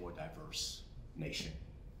much more diverse nation,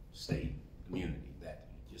 state, community. That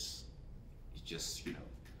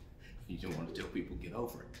you don't want to tell people get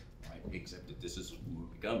over it, right? Except that this is who we're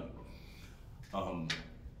becoming.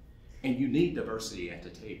 And you need diversity at the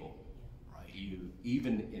table, right?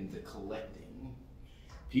 Even in the collecting,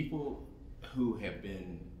 people who have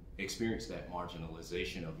experienced that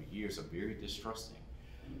marginalization over years are very distrusting.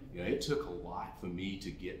 It took a lot for me to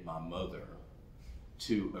get my mother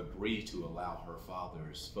to agree to allow her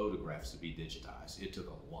father's photographs to be digitized. It took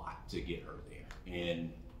a lot to get her there.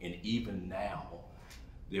 And even now,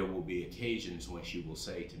 there will be occasions when she will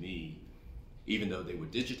say to me, even though they were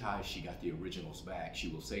digitized, she got the originals back, she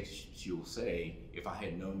will say, if I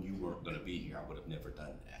had known you weren't gonna be here, I would have never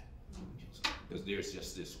done that. Because there's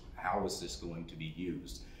just this, how is this going to be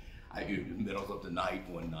used? In the middle of the night,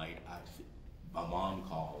 one night, my mom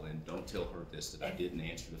called, and don't tell her this, that I didn't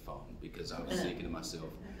answer the phone, because I was thinking to myself,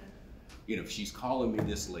 if she's calling me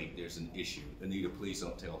this late, there's an issue. Anita, please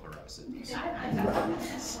don't tell her I said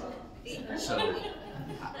this. So,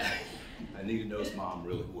 Anita knows Mom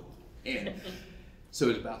really well. And so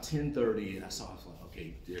it's about 10:30, and I was like,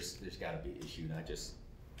 okay, there's got to be an issue,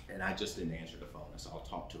 and I just didn't answer the phone. So I'll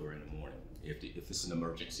talk to her in the morning. If it's an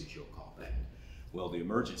emergency, she'll call back. Well, the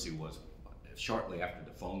emergency was shortly after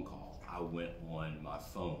the phone call. I went on my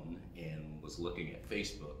phone and was looking at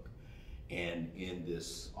Facebook, and in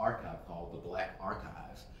this archive called the Black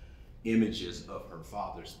Archive, images of her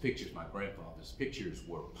father's pictures, my grandfather's pictures,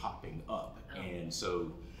 were popping up. And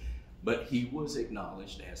so, but he was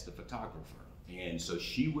acknowledged as the photographer. And so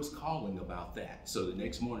she was calling about that. So the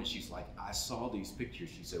next morning she's like, I saw these pictures.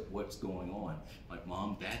 She said, what's going on? I'm like,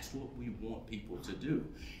 Mom, that's what we want people to do.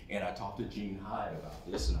 And I talked to Gene Hyde about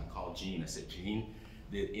this, and I called Gene. I said, Gene,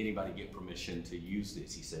 did anybody get permission to use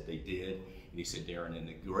this? He said they did. And he said, Darin, and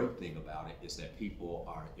the great thing about it is that people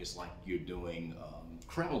are, it's like you're doing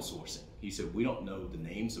crowdsourcing. He said, we don't know the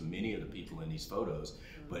names of many of the people in these photos,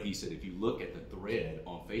 but he said, if you look at the thread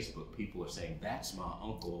on Facebook, people are saying, that's my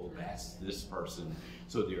uncle, that's this person.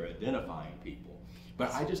 So they're identifying people.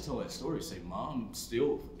 But I just tell that story to say, Mom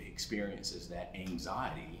still experiences that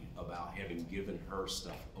anxiety about having given her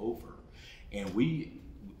stuff over. And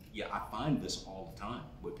I find this all the time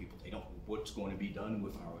with people. They don't know what's going to be done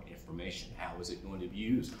with our information. How is it going to be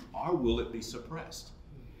used? Or will it be suppressed?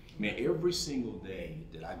 I mean, every single day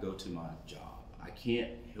that I go to my job, I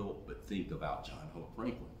can't help but think about John Hope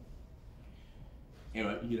Franklin.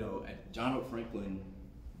 And you know, John Hope Franklin,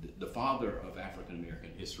 the father of African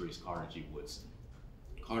American history, is Carter G. Woodson.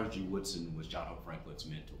 Carter G. Woodson was John Hope Franklin's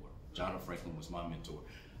mentor. John Hope Franklin was my mentor.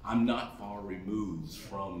 I'm not far removed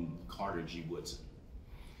from Carter G. Woodson.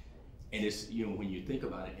 And it's, you know, when you think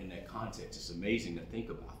about it in that context, it's amazing to think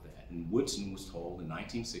about that. And Woodson was told in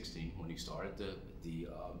 1916, when he started the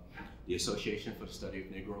Association for the Study of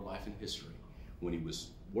Negro Life and History, when he was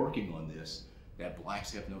working on this, that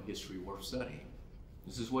blacks have no history worth studying.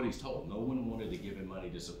 This is what he's told. No one wanted to give him money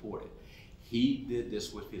to support it. He did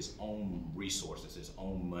this with his own resources, his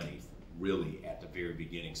own money, really at the very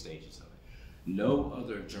beginning stages of it. No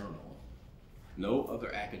other journal, no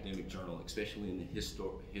other academic journal, especially in the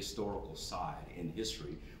historical side in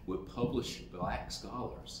history, would publish black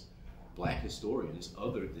scholars, black historians,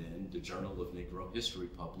 other than the Journal of Negro History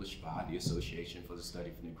published by the Association for the Study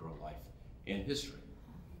of Negro Life and History.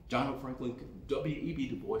 John Hope Franklin, W.E.B.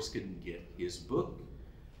 Du Bois couldn't get his book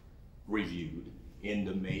reviewed in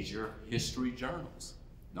the major history journals,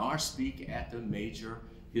 nor speak at the major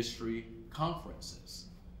history conferences.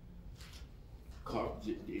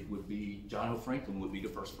 It would be, John Hope Franklin would be the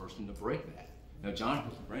first person to break that. Now, John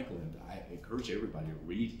Hope Franklin, I encourage everybody to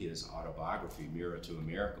read his autobiography, Mirror to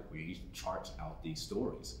America, where he charts out these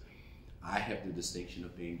stories. I have the distinction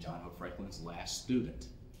of being John Hope Franklin's last student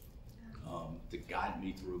to guide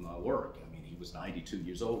me through my work. I mean, he was 92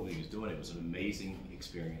 years old when he was doing it. It was an amazing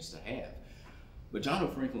experience to have. But John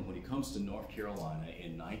Hope Franklin, when he comes to North Carolina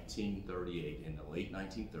in 1938, in the late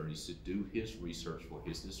 1930s, to do his research for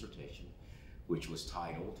his dissertation, which was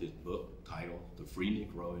titled, his book titled, The Free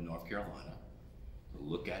Negro in North Carolina, to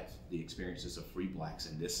look at the experiences of free blacks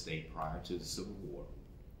in this state prior to the Civil War.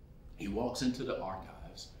 He walks into the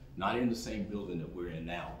archives, not in the same building that we're in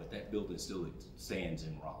now, but that building still stands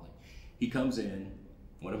in Raleigh. He comes in,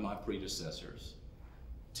 one of my predecessors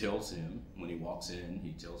tells him, when he walks in,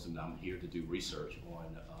 he tells him, I'm here to do research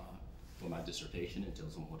on, for my dissertation, and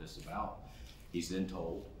tells him what it's about. He's then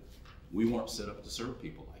told, we weren't set up to serve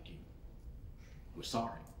people like you. We're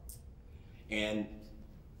sorry. And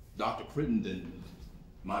Dr. Crittenden,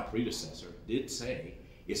 my predecessor, did say,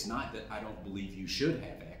 it's not that I don't believe you should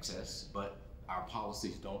have access, but our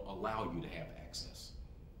policies don't allow you to have access.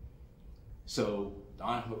 So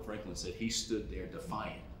John Hope Franklin said he stood there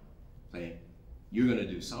defiant, saying, you're gonna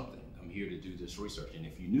do something. I'm here to do this research. And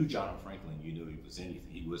if you knew John Hope Franklin, you knew he was anything.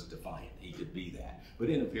 He was defiant. He could be that, but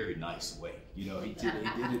in a very nice way. You know, he did it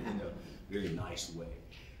in a very nice way.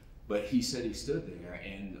 But he said he stood there,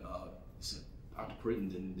 and Dr.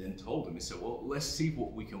 Crittenden then told him, he said, well, let's see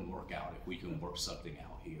what we can work out, if we can work something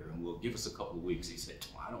out here, and we'll give us a couple of weeks. He said,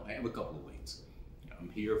 well, I don't have a couple of weeks. I'm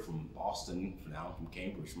here from Boston, now from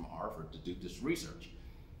Cambridge, from Harvard to do this research.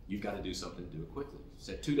 You've got to do something to do it quickly. He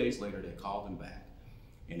said 2 days later, they called him back,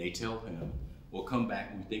 and they tell him, well, come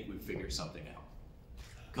back, we think we've figured something out.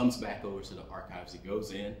 Comes back over to the archives, he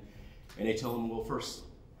goes in, and they tell him, well, first,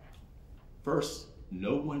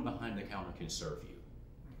 no one behind the counter can serve you.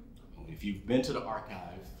 If you've been to the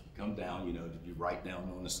archive, you come down, you know, you write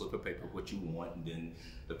down on a slip of paper what you want, and then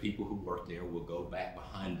the people who work there will go back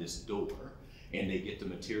behind this door, and they get the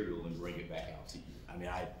material and bring it back out to you. I mean,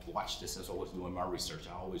 I watched this as I was doing my research.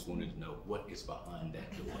 I always wanted to know what is behind that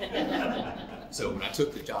door. So when I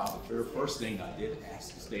took the job, the very first thing I did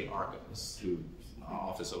ask the state archivist, who my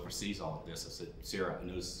office oversees all of this, I said, Sarah, I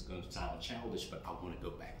know this is going to sound childish, but I want to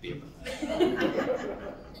go back there behind.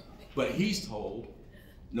 But he's told,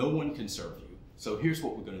 no one can serve you. So here's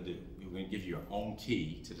what we're going to do. We're going to give you your own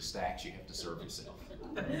key to the stacks. You have to serve yourself.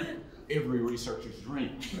 Every researcher's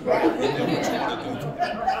dream. Right? And then what you want to do.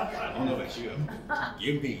 I don't know about you.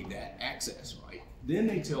 Give me that access, right? then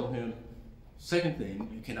they tell him, second thing,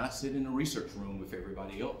 you cannot sit in a research room with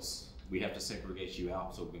everybody else. We have to segregate you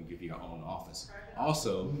out so we can give you your own office.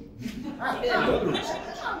 Also, another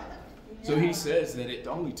research. So he says that it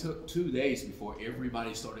only took 2 days before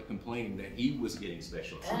everybody started complaining that he was getting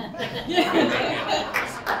special treatment.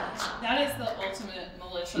 That is the ultimate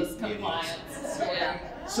malicious compliance.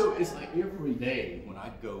 Yeah. So it's like every day when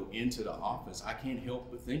I go into the office, I can't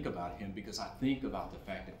help but think about him, because I think about the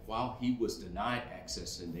fact that while he was denied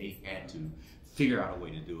access and they had to figure out a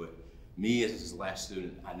way to do it, me as his last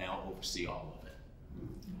student, I now oversee all of it.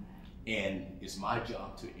 And it's my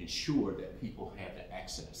job to ensure that people have the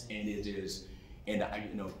access. And it is, and I,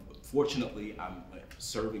 fortunately, I'm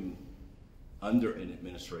serving under an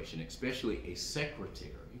administration, especially a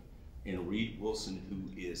secretary in Reed Wilson, who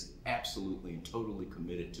is absolutely and totally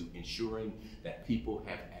committed to ensuring that people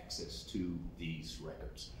have access to these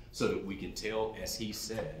records so that we can tell, as he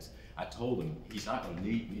says, I told him he's not going to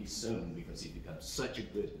need me soon because he's become such a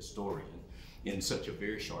good historian in such a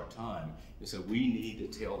very short time. And so we need to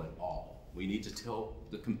tell it all. We need to tell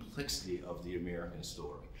the complexity of the American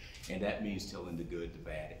story. And that means telling the good, the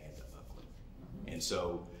bad, and the ugly. And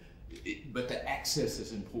so, but the access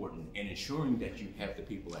is important, and ensuring that you have the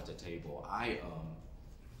people at the table.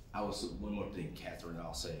 One more thing, Catherine,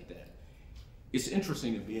 I'll say that it's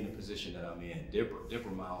interesting to be in the position that I'm in.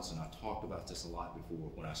 Deborah Miles and I talked about this a lot before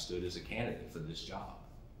when I stood as a candidate for this job.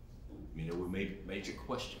 I mean, there were major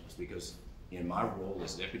questions because in my role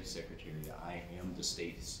as Deputy Secretary, I am the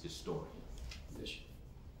state's historian.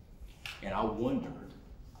 And I wondered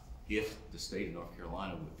if the state of North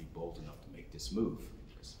Carolina would be bold enough to make this move.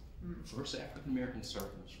 Because first African American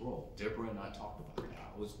served in this role. Deborah and I talked about it.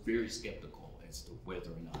 I was very skeptical as to whether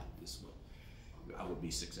or not I would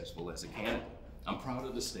be successful as a candidate. I'm proud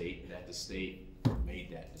of the state that the state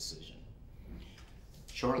made that decision.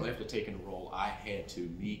 Shortly after taking the role, I had to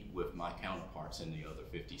meet with my counterparts in the other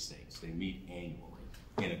 50 states. They meet annually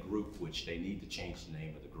in a group which they need to change the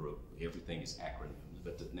name of the group. Everything is acronyms,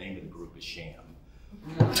 but the name of the group is SHAM.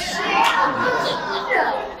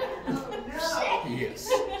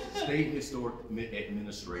 Yes, State Historic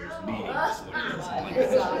Administrators Meeting is what it is. I'm like, we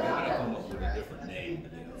gotta come up with a different name.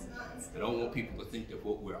 I don't want people to think that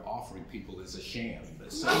what we're offering people is a sham,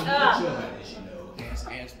 but so much of it, as you know,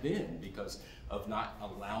 has been because of not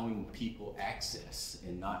allowing people access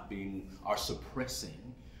and not being or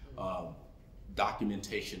suppressing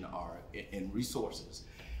documentation and resources.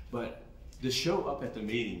 But to show up at the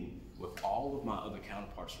meeting with all of my other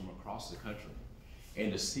counterparts from across the country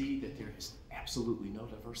and to see that there is absolutely no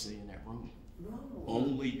diversity in that room. No.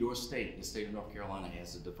 Only your state, the state of North Carolina,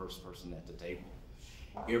 has a diverse person at the table.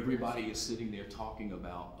 Everybody is sitting there talking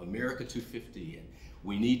about America 250 and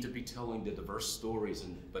we need to be telling the diverse stories,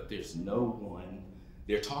 but there's no one.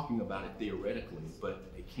 They're talking about it theoretically,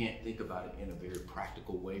 but they can't think about it in a very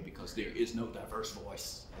practical way because there is no diverse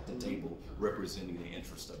voice at the table representing the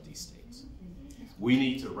interests of these states. We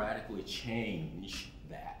need to radically change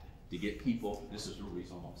that to get people, this is the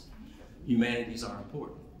reason also, humanities are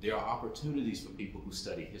important. There are opportunities for people who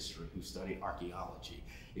study history, who study archaeology,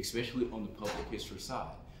 especially on the public history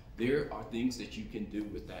side. There are things that you can do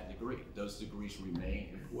with that degree. Those degrees remain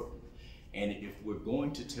important. And if we're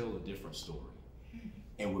going to tell a different story,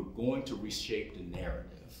 and we're going to reshape the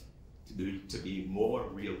narrative to be more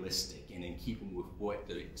realistic and in keeping with what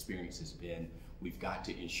the experience has been, we've got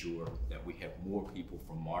to ensure that we have more people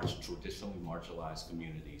from traditionally marginalized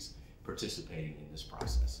communities participating in this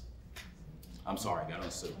process. I'm sorry, I got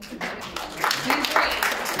on soup. We've got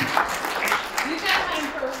time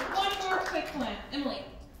for one more quick one. Emily.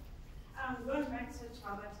 Going back to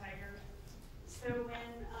Child by Tiger, so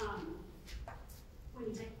when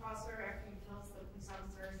you take Foster after he kills the police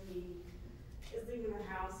officers and he is leaving the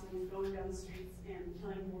house and he's going down the streets and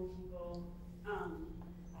killing more people,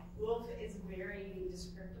 Wolfe is very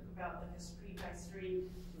descriptive about the street by street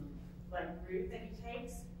route that he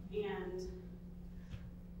takes, and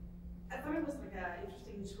I thought it was an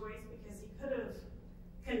interesting choice because he could have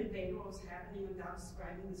conveyed what was happening without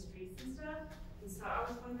describing the streets and stuff. And so I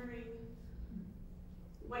was wondering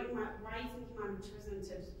why you think he might have chosen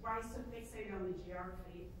why he's so fixated on the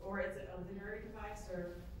geography, or is it a literary device,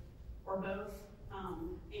 or both?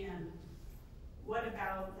 And what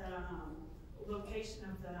about the location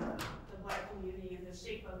of the Black community and the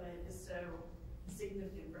shape of it is so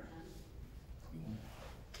significant for him?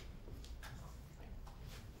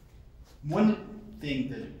 One thing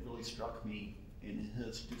that really struck me in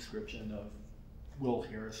his description of Will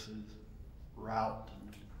Harris's route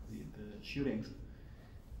and the shootings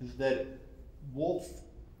is that Wolfe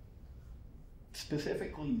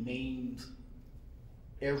specifically names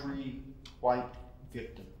every white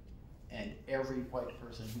victim, and every white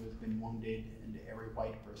person who has been wounded and every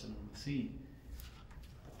white person on the scene.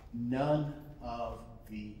 None of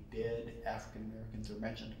the dead African Americans are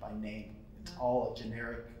mentioned by name. It's all a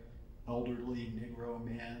generic elderly Negro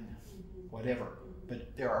man, whatever.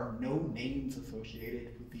 But there are no names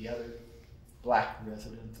associated with the other black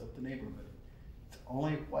residents of the neighborhood. It's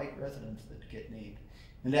only white residents that get named.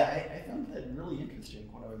 And I found that really interesting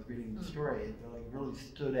when I was reading the story. It really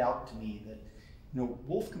stood out to me that,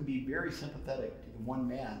 Wolfe can be very sympathetic to the one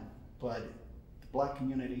man, but the black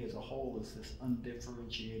community as a whole is this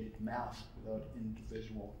undifferentiated mass without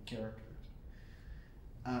individual characters.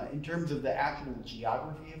 In terms of the actual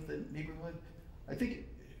geography of the neighborhood, I think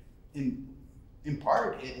in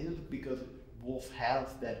part it is because Wolfe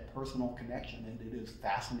has that personal connection, and it is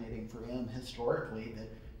fascinating for him historically that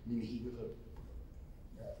he was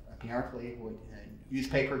apparently a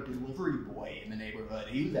newspaper delivery boy in the neighborhood.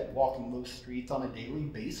 He was walking those streets on a daily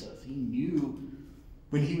basis. He knew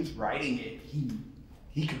when he was writing it,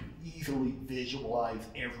 he could easily visualize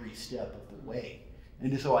every step of the way.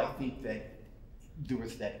 And so I think that there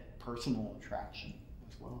was that personal attraction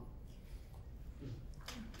as well.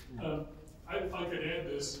 If I could add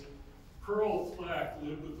this, Pearl Flack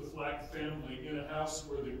lived with the Flack family in a house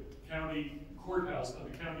where the county courthouse,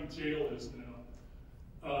 the county jail is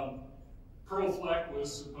now. Pearl Flack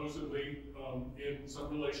was supposedly in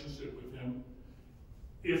some relationship with him.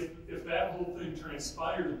 If that whole thing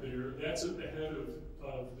transpired there, that's at the head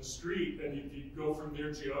of the street, and if you go from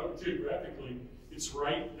there geographically, it's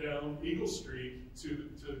right down Eagle Street to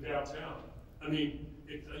downtown. I mean,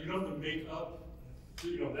 you don't have to make up,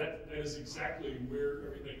 that is exactly where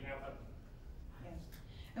everything happened. Yeah.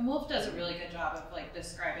 And Wolfe does a really good job of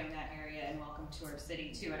describing that area in Welcome to Our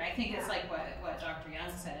City too. And I think it's like what Dr.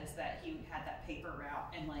 Young said, is that he had that paper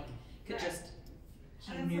route and could just,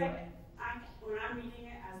 he knew it. When I'm reading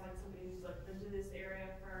it as somebody who's lived in this area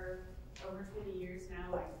for over 20 years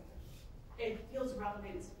now, it feels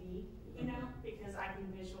relevant to me, because I can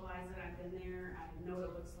visualize it. I've been there. I know what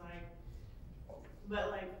it looks like.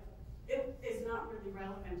 But it is not really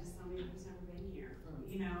relevant to somebody who's never been here,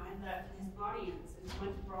 and that his audience is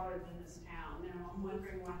much broader than this town. And I'm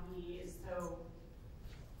wondering why he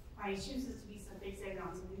chooses to be so fixated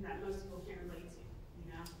on something that most people can relate to,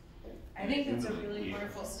 I think that's a really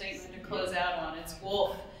wonderful statement to close out on. It's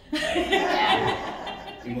Wolfe. I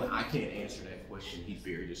can't answer that question. He's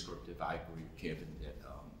very descriptive. I agree with Kevin that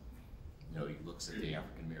he looks at the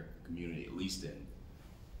African American community, at least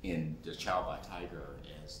in The Child by Tiger,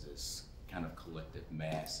 as this kind of collective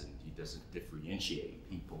mass, and he doesn't differentiate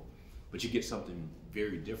people. But you get something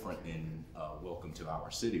very different in Welcome to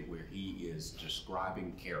Our City, where he is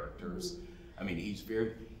describing characters. I mean,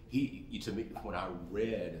 to me, when I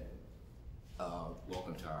read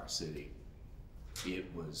Welcome to Our City, it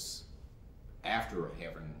was after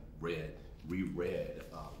having reread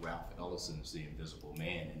Ralph Ellison's The Invisible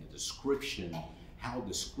Man, and the description, how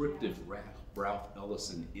descriptive Ralph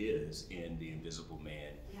Ellison is in The Invisible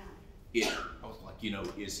Man. I was like,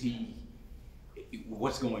 is he,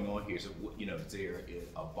 what's going on here? So, is there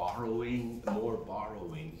more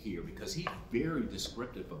borrowing here? Because he's very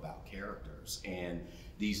descriptive about characters, and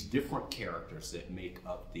these different characters that make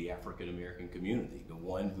up the African American community. The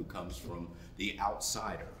one who comes from the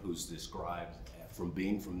outsider, who's described from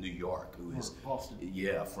being from New York, who is Boston.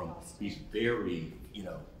 Yeah, he's very,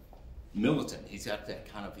 militant. He's got that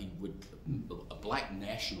kind of a black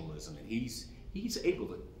nationalism, and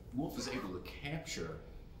Wolfe is able to capture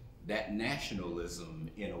that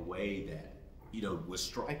nationalism in a way that was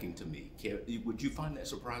striking to me. Would you find that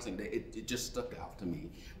surprising? That it just stuck out to me.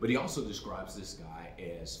 But he also describes this guy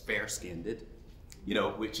as fair-skinned,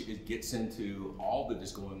 which it gets into all that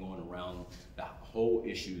is going on around the whole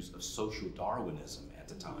issues of social Darwinism at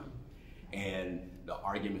the time, and the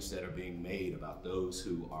arguments that are being made about those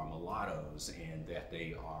who are mulattoes, and that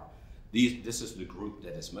this is the group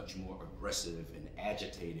that is much more aggressive and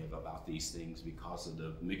agitative about these things because of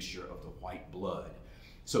the mixture of the white blood.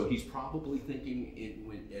 So he's probably thinking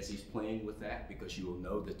as he's playing with that, because you will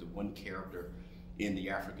know that the one character in the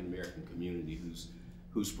African American community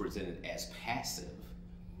who's presented as passive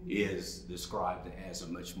is described as a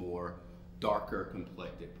much more darker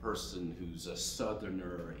complected person who's a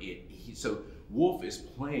Southerner. So Wolfe is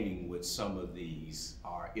playing with some of these,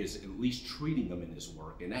 is at least treating them in his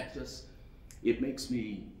work, and that just, it's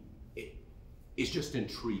just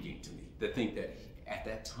intriguing to me to think that at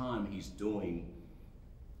that time he's doing,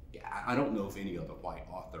 I don't know of any other white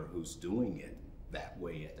author who's doing it that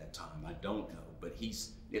way at that time. I don't know, but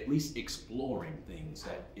he's at least exploring things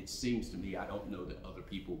that it seems to me I don't know that other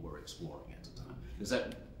people were exploring at the time. Does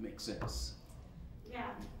that make sense?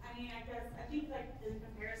 Yeah, I mean, I think like in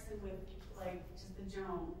comparison with like just the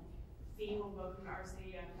general theme of Welcome to Our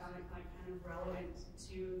City, I found it like kind of relevant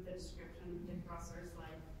to the description of Dick Prosser's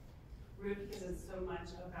like route, because it's so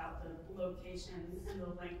much about the location and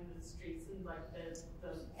the length of the streets and like the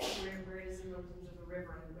where it is in terms of the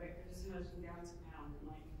river, and like there's so much in downtown, and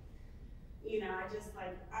like, you know,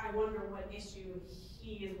 I wonder what issue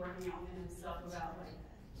he is working out in himself about like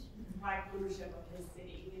black ownership of his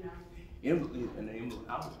city, you know. And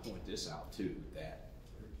I would point this out too, that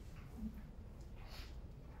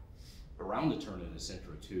around the turn of the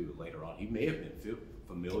century too, later on, he may have been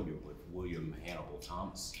familiar with William Hannibal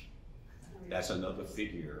Thomas. That's another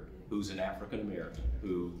figure who's an African American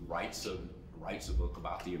who writes a book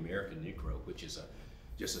about the American Negro, which is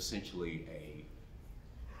just essentially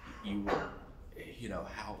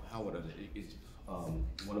how would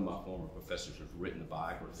one of my former professors has written a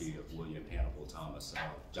biography of William Hannibal Thomas,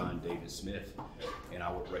 John David Smith, and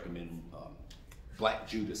I would recommend Black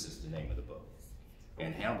Judas is the name of the book.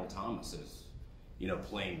 And Hannibal Thomas is,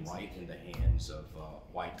 playing right in the hands of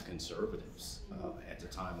white conservatives at the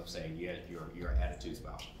time of saying, yeah, your attitudes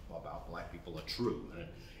about black people are true.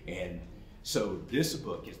 And so this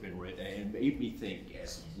book has been written and made me think,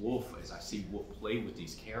 as I see Wolfe play with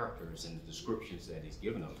these characters and the descriptions that he's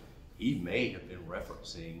given them, he may have been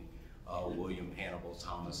referencing William Hannibal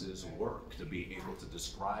Thomas's work to be able to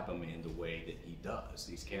describe them in the way that he does,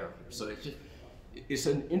 these characters. So it's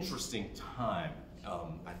an interesting time,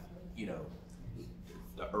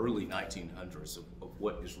 the early 1900s of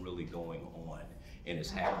what is really going on and is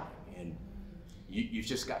happening. And you've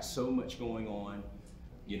just got so much going on.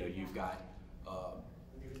 You've got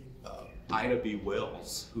Ida B.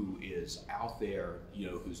 Wells, who is out there,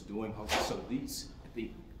 who's doing so they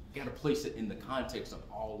got to place it in the context of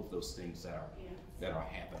all of those things that are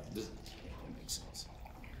happening. This makes sense.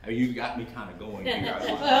 I mean, you got me kind of going here.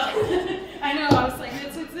 Well, I know, I was like,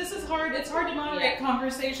 this is hard. It's hard to moderate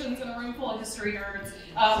conversations in a room full of history nerds.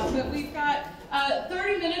 But we've got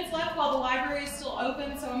 30 minutes left while the library is still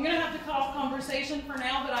open, so I'm going to have to cut off conversation for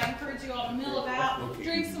now, but I encourage you all to mill about,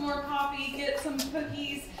 drink some more coffee, get some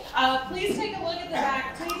cookies. Please take a look at the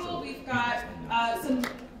back table. We've got some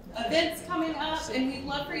events coming up, and we'd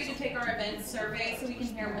love for you to take our events survey so we can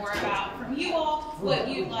hear more about from you all what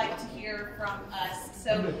you'd like to hear from us.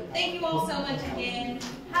 So thank you all so much again.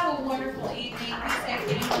 Have a wonderful evening.